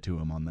fucking give it to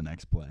him on the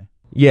next play.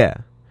 Yeah.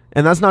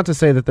 And that's not to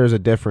say that there's a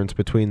difference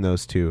between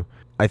those two.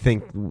 I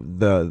think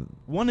the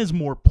one is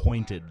more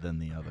pointed than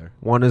the other.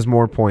 One is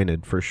more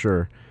pointed for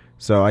sure.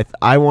 So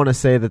I want to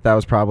say that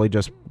was probably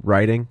just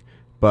writing,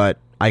 but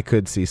I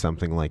could see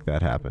something like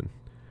that happen.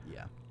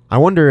 Yeah. I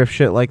wonder if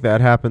shit like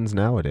that happens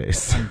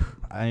nowadays.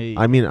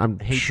 I mean, I'm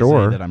hate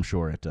sure to say that I'm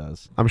sure it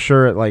does. I'm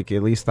sure at like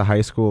at least the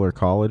high school or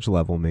college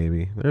level,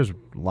 maybe there's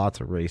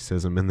lots of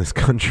racism in this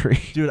country.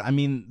 Dude, I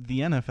mean, the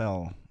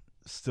NFL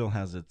still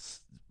has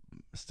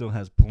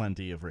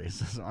plenty of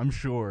racism. I'm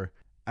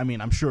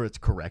sure it's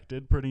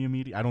corrected pretty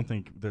immediately. I don't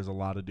think there's a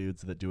lot of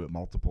dudes that do it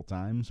multiple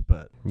times,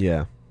 but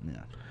yeah.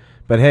 Yeah.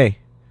 But hey,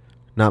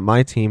 not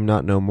my team,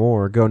 not no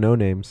more. Go no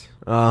names.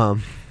 But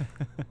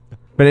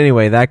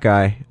anyway, that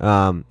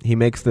guy, he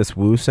makes this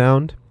woo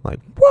sound like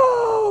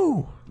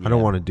whoa. Yeah. I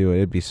don't want to do it.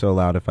 It'd be so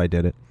loud if I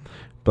did it.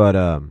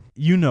 But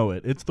you know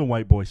it. It's the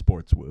white boy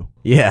sports woo.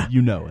 Yeah.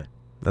 You know it.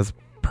 That's a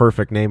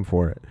perfect name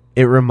for it.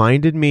 It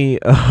reminded me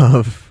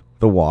of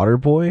The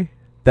Waterboy.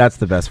 That's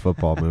the best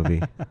football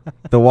movie.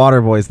 The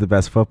Waterboy's the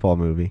best football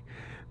movie.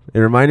 It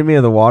reminded me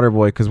of The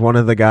Waterboy because one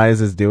of the guys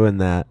is doing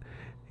that.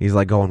 He's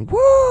like going,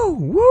 woo,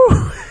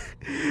 woo.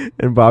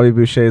 And Bobby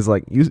Boucher's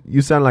like,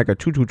 you sound like a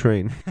choo-choo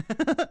train.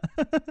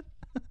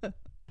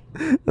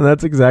 And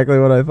that's exactly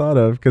what I thought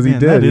of because he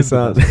did. That is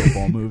the best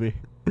football movie.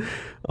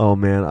 Oh,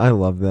 man, I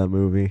love that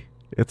movie.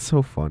 It's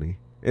so funny.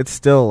 It's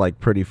still, like,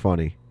 pretty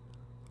funny.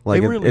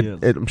 Like, it really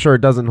is. I'm sure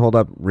it doesn't hold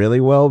up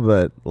really well,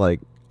 but, like,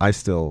 I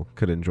still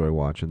could enjoy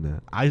watching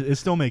that. It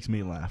still makes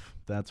me laugh.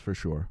 That's for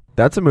sure.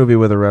 That's a movie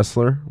with a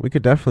wrestler. We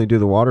could definitely do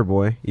The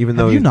Waterboy, even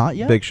though you not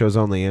yet? Big Show's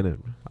only in it.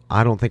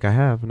 I don't think I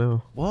have,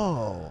 no.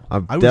 Whoa.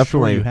 I've I was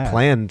definitely sure you had.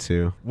 planned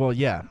to. Well,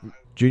 yeah.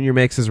 Junior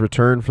makes his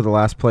return for the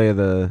last play of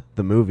the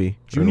movie.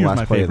 Junior's the last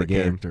my play favorite of the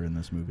game. character in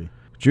this movie.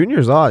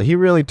 Junior's odd. He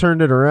really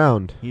turned it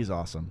around. He's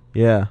awesome.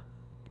 Yeah.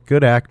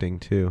 Good acting,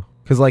 too.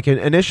 Because, like,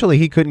 initially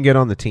he couldn't get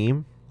on the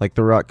team. Like,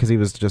 The Rock, because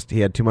he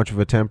had too much of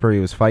a temper. He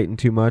was fighting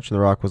too much. And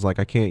The Rock was like,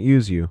 I can't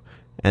use you.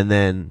 And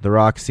then The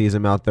Rock sees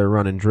him out there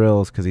running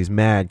drills because he's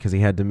mad because he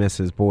had to miss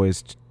his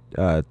boy's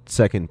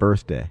second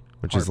birthday.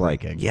 Which is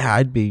like, yeah,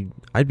 I'd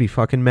be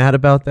fucking mad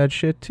about that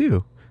shit,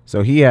 too.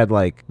 So he had,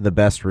 like, the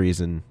best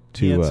reason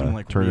to he had some,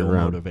 like, turn real it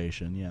around.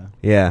 Motivation, yeah.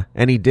 Yeah,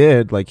 and he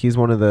did. Like, he's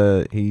one of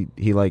the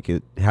he like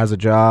has a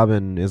job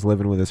and is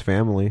living with his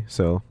family.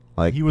 So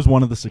like he was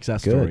one of the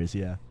success good. stories.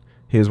 Yeah,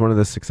 he was one of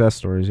the success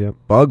stories. Yep.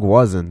 Bug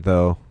wasn't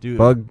though. Dude,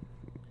 Bug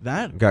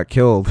that got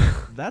killed.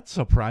 That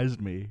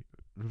surprised me.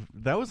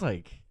 That was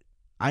like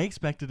I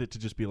expected it to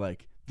just be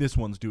like this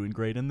one's doing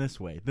great in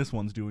this way. This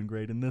one's doing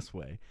great in this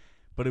way.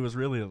 But it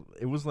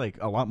was like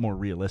a lot more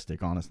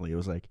realistic. Honestly, it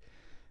was like.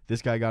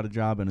 This guy got a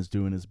job and is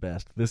doing his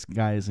best. This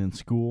guy is in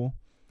school.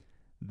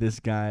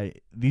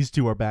 These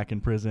two are back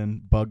in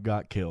prison. Bug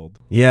got killed.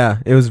 Yeah,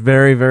 it was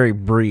very, very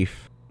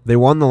brief. They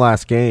won the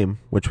last game,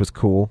 which was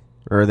cool.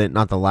 Or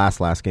not the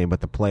last game,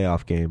 but the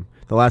playoff game.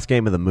 The last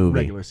game of the movie.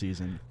 Regular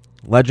season.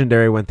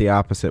 Legendary went the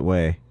opposite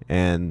way,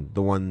 and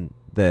the one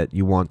that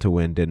you want to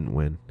win didn't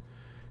win.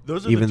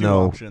 Those are the two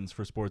options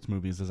for sports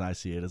movies as I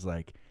see it. Is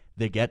like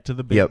they get to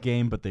the big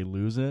game, but they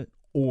lose it,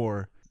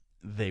 or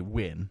they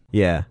win.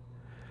 Yeah.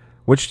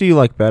 Which do you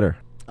like better?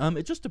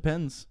 It just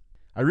depends.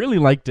 I really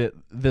liked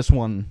this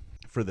one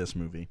for this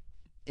movie.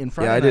 In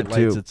Friday Night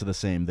Lights, it's the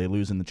same. They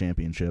lose in the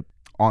championship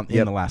in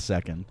the last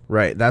second.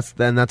 Right. That's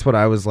what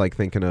I was like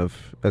thinking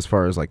of as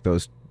far as like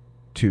those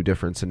two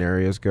different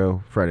scenarios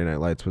go. Friday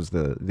Night Lights was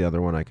the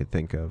other one I could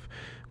think of.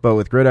 But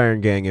with Gridiron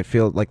Gang, it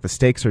feels like the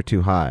stakes are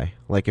too high.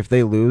 Like if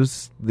they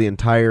lose, the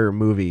entire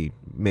movie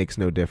makes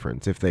no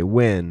difference. If they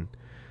win,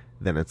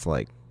 then it's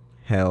like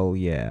hell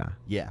yeah.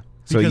 Yeah.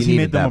 So because he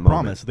made them a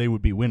promise they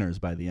would be winners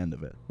by the end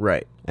of it.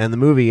 Right. And the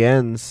movie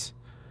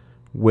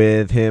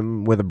with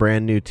him with a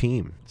brand new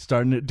team.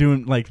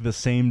 Doing like the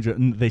same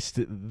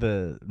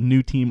the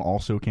new team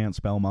also can't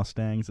spell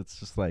Mustangs. It's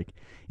just like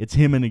it's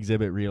him and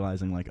Exhibit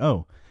realizing like,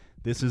 "Oh,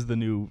 this is the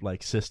new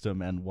like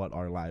system and what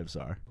our lives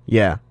are."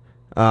 Yeah.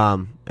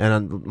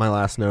 And my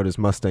last note is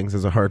Mustangs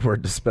is a hard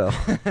word to spell.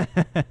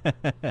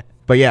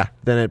 But yeah,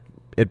 then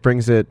it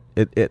brings it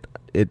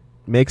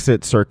makes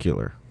it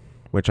circular,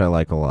 which I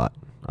like a lot.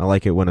 I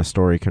like it when a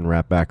story can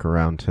wrap back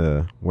around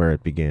to where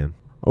it began.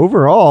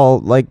 Overall,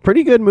 like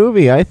pretty good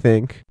movie, I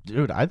think.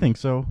 Dude, I think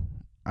so.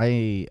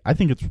 I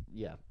think it's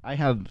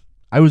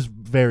I I was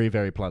very,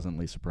 very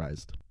pleasantly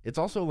surprised. It's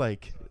also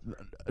like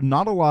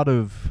not a lot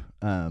of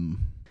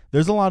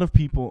there's a lot of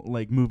people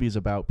like movies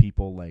about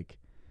people like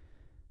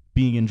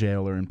being in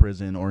jail or in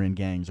prison or in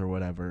gangs or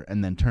whatever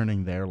and then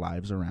turning their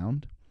lives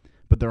around.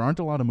 But there aren't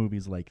a lot of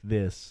movies like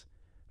this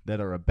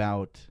that are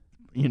about,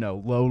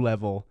 low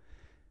level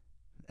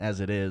as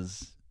it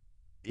is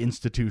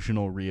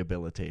institutional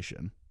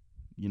rehabilitation.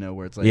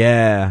 Where it's like,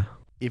 yeah,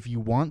 if you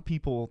want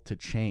people to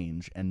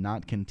change and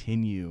not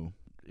continue,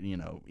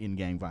 in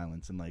gang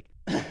violence and like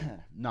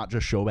not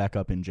just show back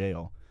up in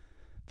jail,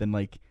 then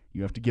like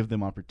you have to give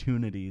them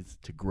opportunities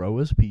to grow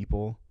as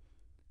people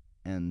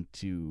and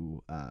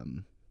to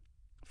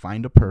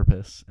find a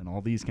purpose and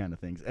all these kind of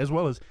things, as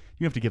well as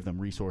you have to give them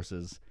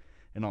resources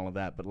and all of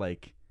that. But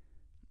like,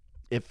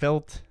 it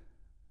felt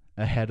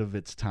ahead of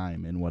its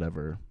time in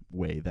whatever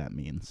way that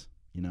means,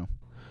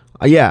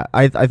 Yeah,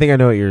 I think I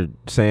know what you're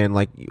saying.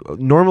 Like,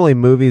 normally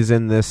movies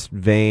in this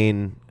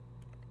vein,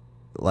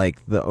 like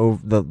the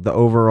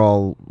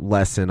overall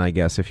lesson, I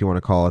guess, if you want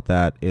to call it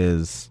that,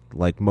 is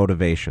like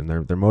motivation.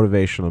 They're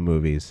motivational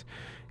movies.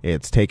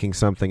 It's taking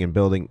nothing and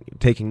building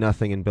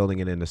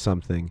it into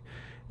something.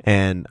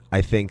 And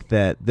I think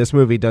that this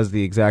movie does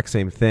the exact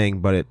same thing,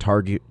 but it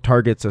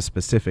targets a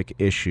specific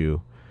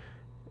issue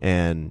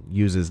and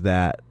uses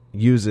that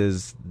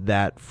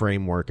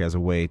framework as a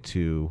way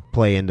to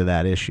play into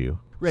that issue.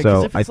 Right,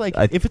 so because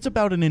if it's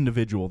about an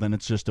individual, then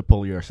it's just a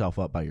pull yourself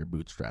up by your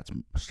bootstraps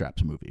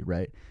movie,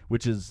 right?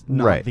 Which is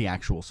not the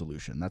actual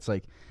solution. That's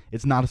like,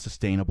 it's not a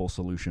sustainable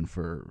solution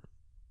for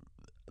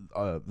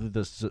a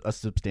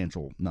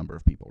substantial number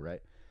of people,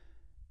 right?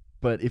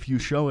 But if you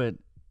show it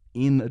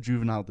in a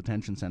juvenile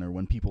detention center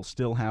when people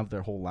still have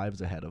their whole lives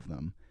ahead of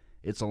them,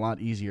 it's a lot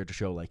easier to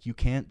show, like, you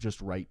can't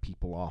just write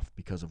people off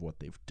because of what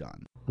they've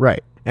done.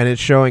 Right, and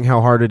it's showing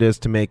how hard it is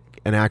to make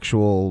an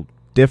actual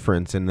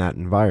difference in that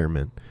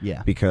environment.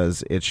 Yeah.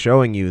 Because it's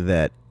showing you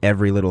that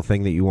every little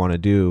thing that you want to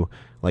do,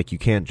 like, you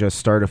can't just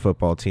start a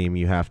football team,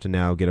 you have to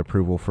now get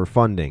approval for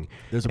funding.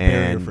 There's a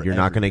barrier and for you're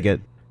not going to get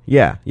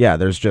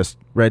there's just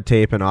red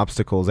tape and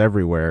obstacles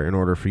everywhere in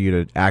order for you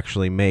to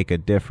actually make a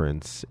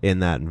difference in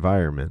that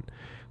environment.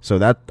 So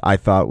that I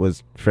thought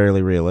was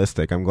fairly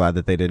realistic. I'm glad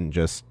that they didn't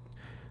just,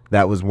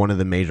 that was one of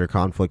the major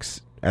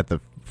conflicts at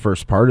the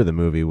first part of the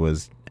movie,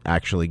 was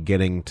actually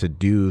getting to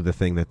do the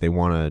thing that they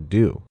want to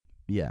do.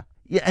 Yeah.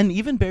 Yeah, and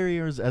even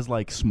barriers as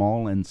like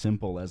small and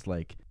simple as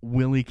like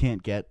Willie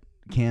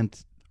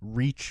can't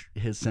reach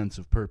his sense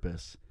of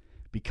purpose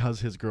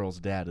because his girl's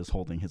dad is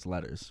holding his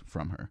letters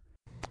from her.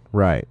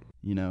 Right.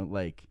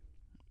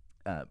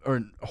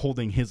 Or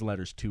holding his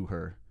letters to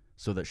her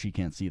so that she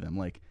can't see them.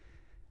 Like,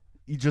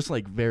 just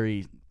like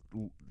very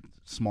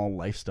small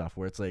life stuff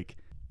where it's like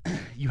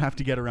you have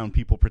to get around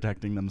people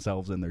protecting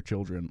themselves and their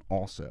children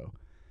also.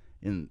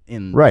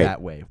 In right. that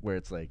way, where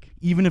it's like,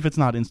 even if it's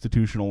not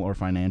institutional or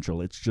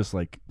financial, it's just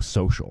like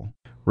social.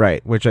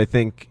 Right, which I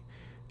think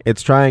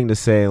it's trying to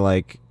say,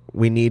 like,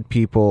 we need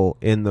people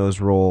in those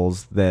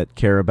roles that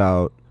care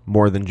about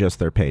more than just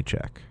their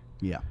paycheck.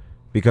 Yeah.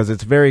 Because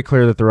it's very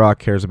clear that The Rock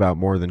cares about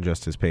more than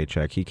just his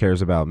paycheck. He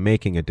cares about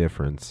making a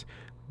difference,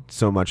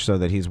 so much so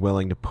that he's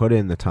willing to put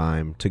in the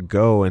time to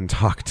go and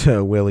talk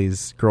to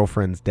Willie's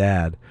girlfriend's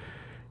dad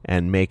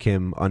and make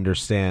him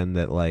understand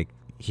that, like,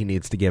 he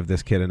needs to give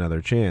this kid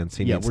another chance.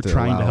 We're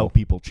trying to help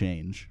people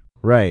change.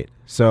 Right.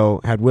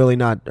 So had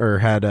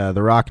The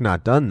Rock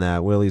not done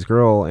that, Willie's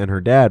girl and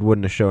her dad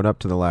wouldn't have showed up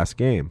to the last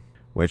game,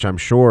 which I'm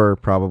sure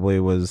probably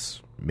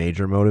was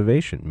major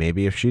motivation.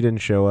 Maybe if she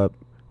didn't show up,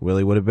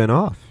 Willie would have been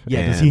off.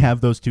 Yeah, does he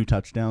have those 2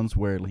 touchdowns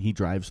where he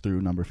drives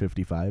through number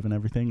 55 and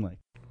everything? Like,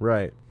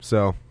 right.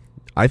 So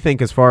I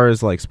think as far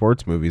as like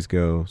sports movies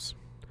goes,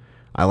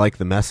 I like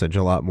the message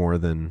a lot more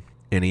than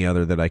any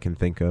other that I can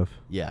think of.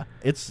 Yeah,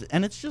 it's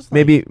just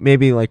like,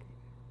 maybe like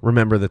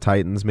Remember the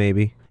Titans,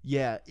 maybe.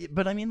 Yeah,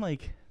 but I mean,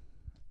 like,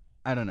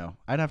 I don't know.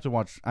 I'd have to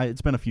watch.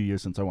 It's been a few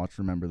years since I watched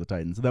Remember the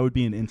Titans. That would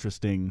be an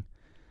interesting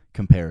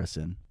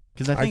comparison,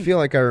 because I feel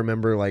like I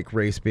remember like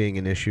race being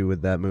an issue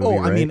with that movie.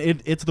 I mean,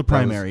 it's the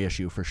primary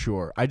issue for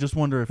sure. I just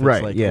wonder if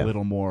it's a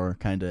little more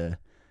kind of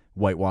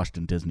whitewashed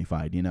and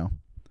Disneyfied,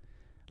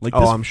 Like,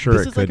 I'm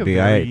sure it could like be.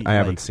 Very, I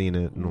haven't seen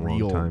it in a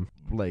long time.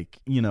 Like,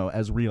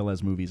 as real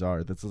as movies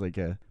are, this is like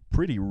a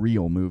pretty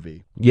real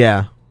movie.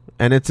 Yeah,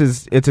 and it's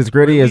as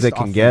gritty as it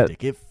can authentic.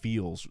 get. It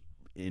feels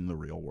in the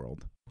real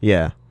world.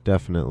 Yeah,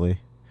 definitely.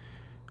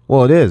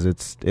 Well, it is.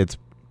 It's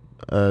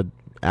a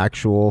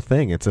actual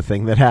thing. It's a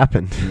thing that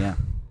happened. Yeah.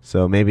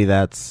 So maybe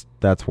that's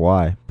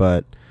why.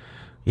 But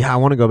yeah, I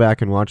want to go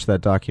back and watch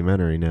that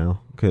documentary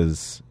now,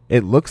 because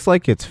it looks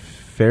like it's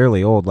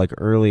fairly old, like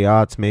early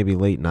aughts, maybe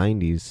late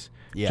 90s.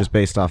 Yeah. Just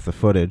based off the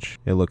footage,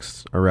 it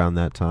looks around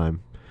that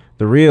time.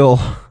 The real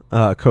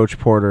Coach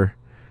Porter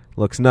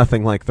looks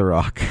nothing like The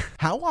Rock.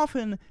 How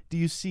often do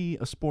you see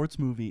a sports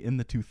movie in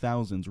the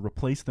 2000s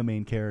replace the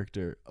main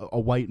character, a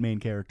white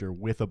main character,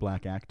 with a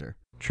black actor?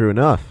 True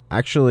enough.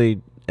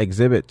 Actually,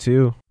 Exhibit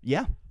 2.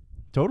 Yeah,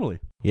 totally.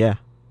 Yeah.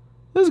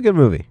 It was a good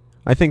movie.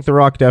 I think The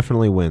Rock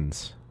definitely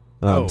wins,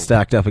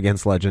 stacked up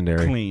against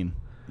Legendary. Clean.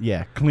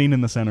 Yeah, clean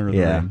in the center of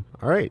the ring.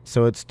 All right,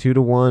 so it's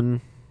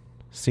 2-1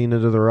 Cena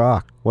to The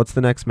Rock. What's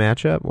the next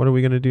matchup? What are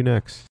we going to do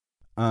next?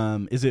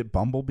 Is it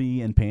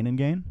Bumblebee and Pain and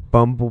Gain?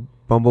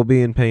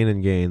 Bumblebee and Pain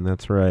and Gain,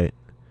 that's right.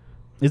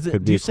 Is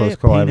it? Do you say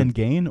it Pain and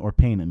Gain or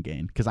Pain and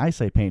Gain? Because I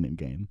say Pain and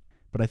Gain,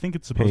 but I think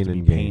it's supposed to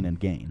be Pain and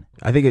Gain.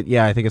 I think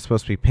it's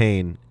supposed to be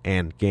Pain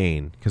and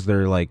Gain because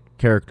they're like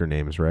character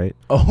names, right?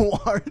 Oh,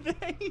 are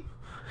they?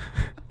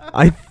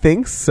 I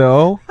think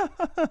so.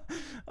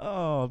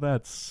 Oh,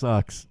 that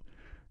sucks.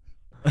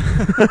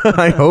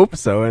 I hope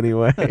so.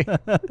 Anyway,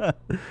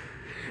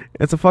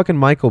 it's a fucking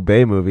Michael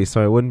Bay movie,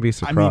 so I wouldn't be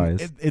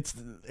surprised. I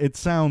mean, it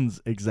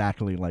sounds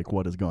exactly like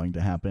what is going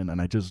to happen, and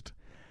I just.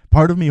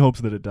 Part of me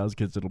hopes that it does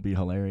because it'll be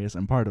hilarious,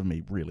 and part of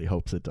me really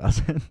hopes it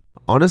doesn't.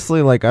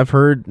 Honestly, like I've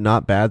heard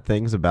not bad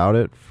things about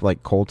it.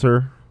 Like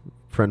Coulter,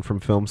 friend from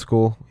film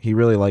school, he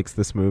really likes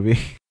this movie.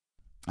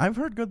 I've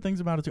heard good things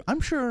about it too.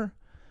 I'm sure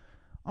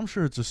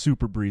it's a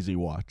super breezy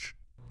watch.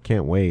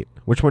 Can't wait.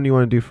 Which one do you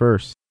want to do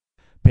first?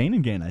 Pain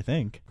and Gain, I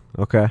think.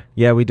 Okay.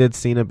 Yeah, we did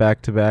Cena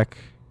back to back,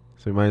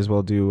 so we might as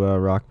well do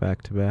Rock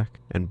back to back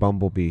and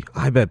Bumblebee.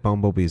 I bet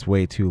Bumblebee's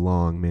way too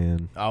long,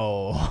 man.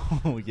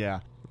 Oh,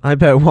 yeah. I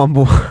bet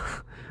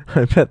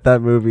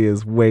that movie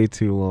is way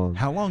too long.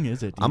 How long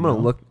is it? I'm gonna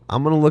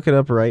look it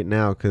up right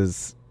now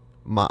because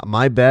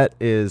my bet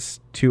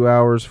is 2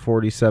 hours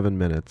 47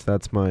 minutes.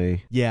 That's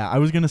my. Yeah, I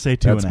was gonna say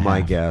 2.5. That's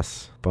my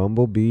guess.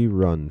 Bumblebee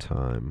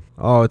runtime.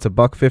 Oh, it's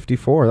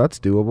 $1.54. That's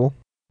doable.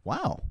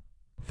 Wow.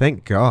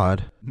 Thank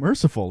God.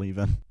 Merciful,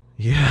 even.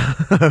 Yeah,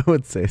 I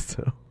would say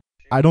so.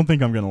 I don't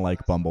think I'm gonna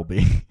like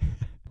Bumblebee.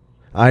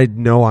 I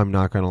know I'm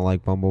not gonna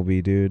like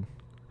Bumblebee, dude.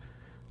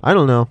 I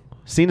don't know.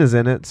 Cena's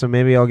in it, so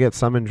maybe I'll get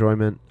some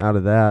enjoyment out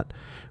of that.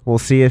 We'll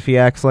see if he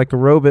acts like a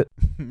robot.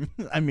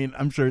 I mean,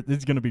 I'm sure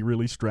it's going to be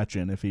really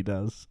stretching if he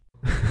does.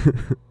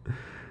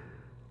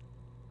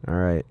 All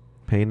right.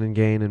 Pain and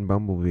Gain and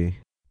Bumblebee.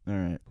 All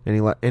right.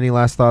 Any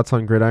last thoughts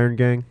on Gridiron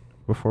Gang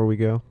before we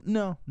go?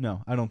 No,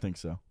 I don't think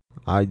so.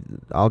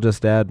 I'll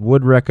just add,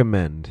 would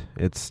recommend.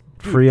 It's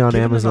free on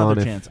Amazon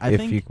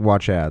if you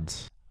watch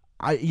ads.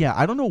 I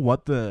don't know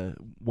what the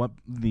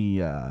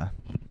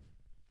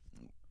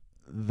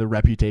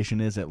reputation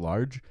is at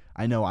large.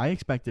 I know I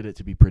expected it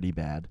to be pretty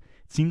bad.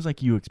 It seems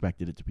like you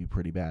expected it to be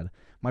pretty bad.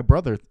 My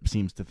brother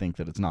seems to think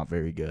that it's not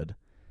very good.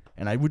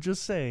 And I would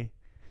just say,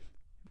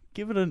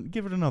 give it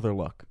another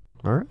look.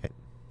 All right.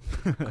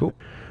 Cool.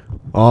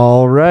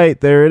 All right,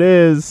 there it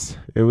is.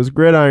 It was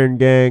Gridiron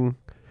Gang.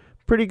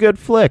 Pretty good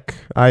flick,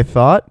 I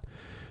thought.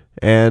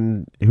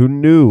 And who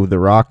knew The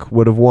Rock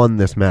would have won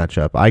this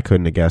matchup? I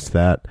couldn't have guessed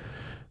that.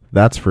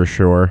 That's for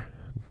sure.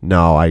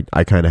 No,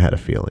 I kind of had a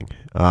feeling.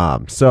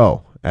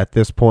 So at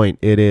this point,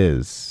 it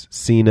is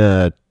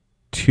Cena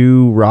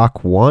 2,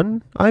 Rock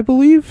 1, I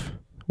believe,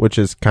 which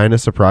is kind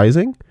of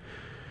surprising.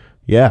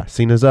 Yeah,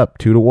 Cena's up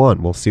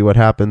 2-1. We'll see what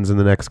happens in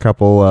the next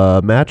couple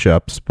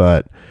matchups,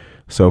 but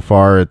so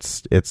far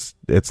it's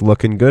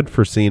looking good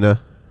for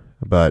Cena,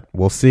 but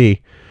we'll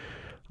see.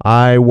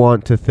 I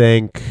want to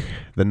thank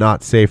the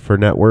Not Safer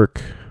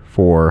Network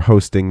for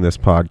hosting this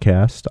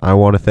podcast. I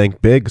want to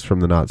thank Biggs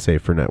from the Not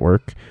Safer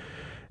Network.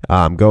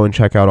 Go and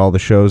check out all the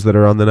shows that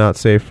are on the Not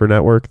Safer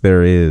Network.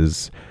 There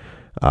is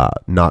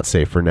Not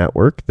Safer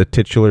Network, the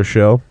titular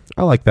show.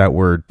 I like that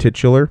word,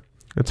 titular.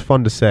 It's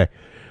fun to say.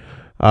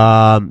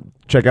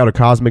 Check out A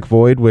Cosmic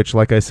Void, which,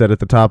 like I said at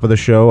the top of the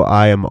show,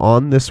 I am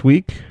on this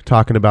week,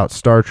 talking about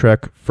Star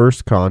Trek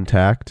First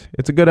Contact.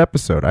 It's a good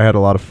episode. I had a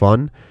lot of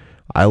fun.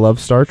 I love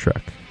Star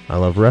Trek. I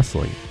love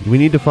wrestling. We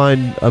need to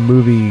find a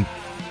movie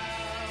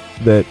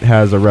that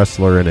has a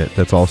wrestler in it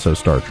that's also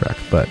Star Trek,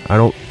 but I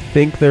don't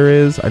think there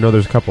is. I know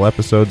there's a couple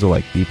episodes of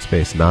like Deep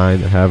Space Nine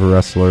that have a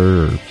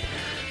wrestler or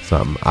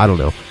something. I don't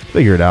know.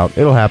 Figure it out.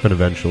 It'll happen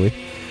eventually.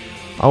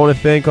 I want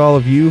to thank all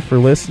of you for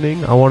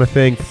listening. I want to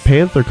thank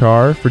Panther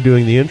Car for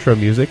doing the intro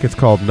music. It's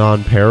called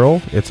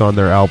Non-Peril. It's on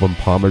their album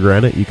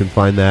Pomegranate. You can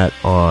find that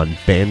on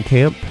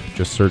Bandcamp.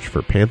 Just search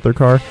for Panther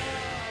Car.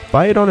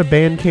 Buy it on a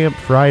Bandcamp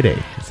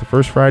Friday. It's the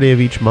first Friday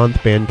of each month.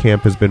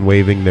 Bandcamp has been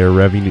waiving their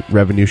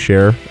revenue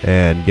share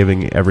and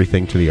giving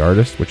everything to the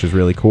artist, which is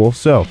really cool.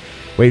 So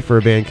wait for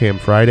a Bandcamp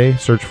Friday.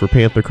 Search for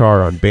Panther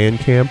Car on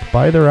Bandcamp.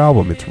 Buy their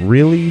album. It's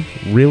really,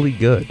 really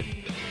good.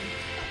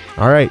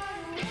 All right.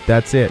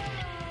 That's it,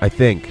 I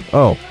think.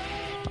 Oh,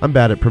 I'm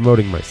bad at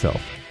promoting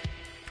myself.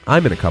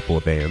 I'm in a couple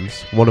of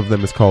bands. One of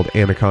them is called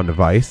Anaconda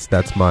Vice.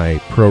 That's my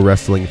pro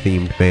wrestling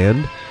themed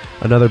band.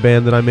 Another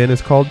band that I'm in is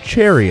called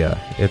Charia.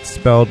 It's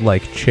spelled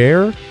like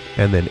chair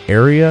and then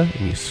area,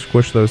 and you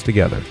squish those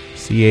together.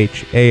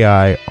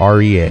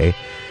 Chairea.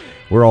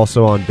 We're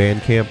also on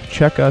Bandcamp.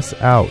 Check us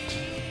out.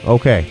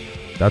 Okay,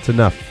 that's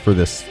enough for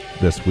this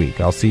week.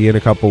 I'll see you in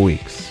a couple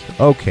weeks.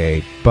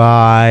 Okay,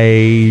 bye.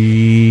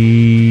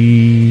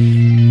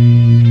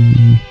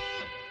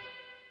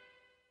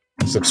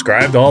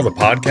 Subscribe to all the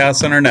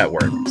podcasts on our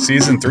network.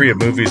 Season 3 of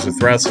Movies with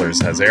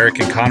Wrestlers has Eric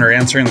and Connor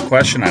answering the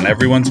question on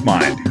everyone's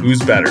mind: who's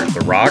better,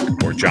 The Rock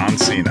or John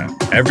Cena?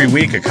 Every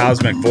week, A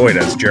Cosmic Void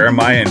has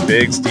Jeremiah and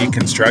Biggs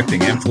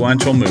deconstructing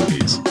influential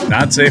movies.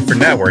 Not Safe for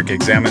Network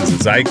examines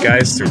the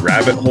zeitgeist through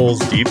rabbit holes,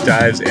 deep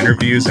dives,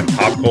 interviews, and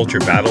pop culture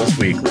battles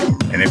weekly.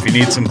 And if you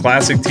need some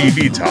classic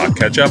TV talk,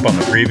 catch up on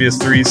the previous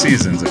 3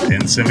 seasons of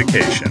In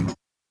Syndication.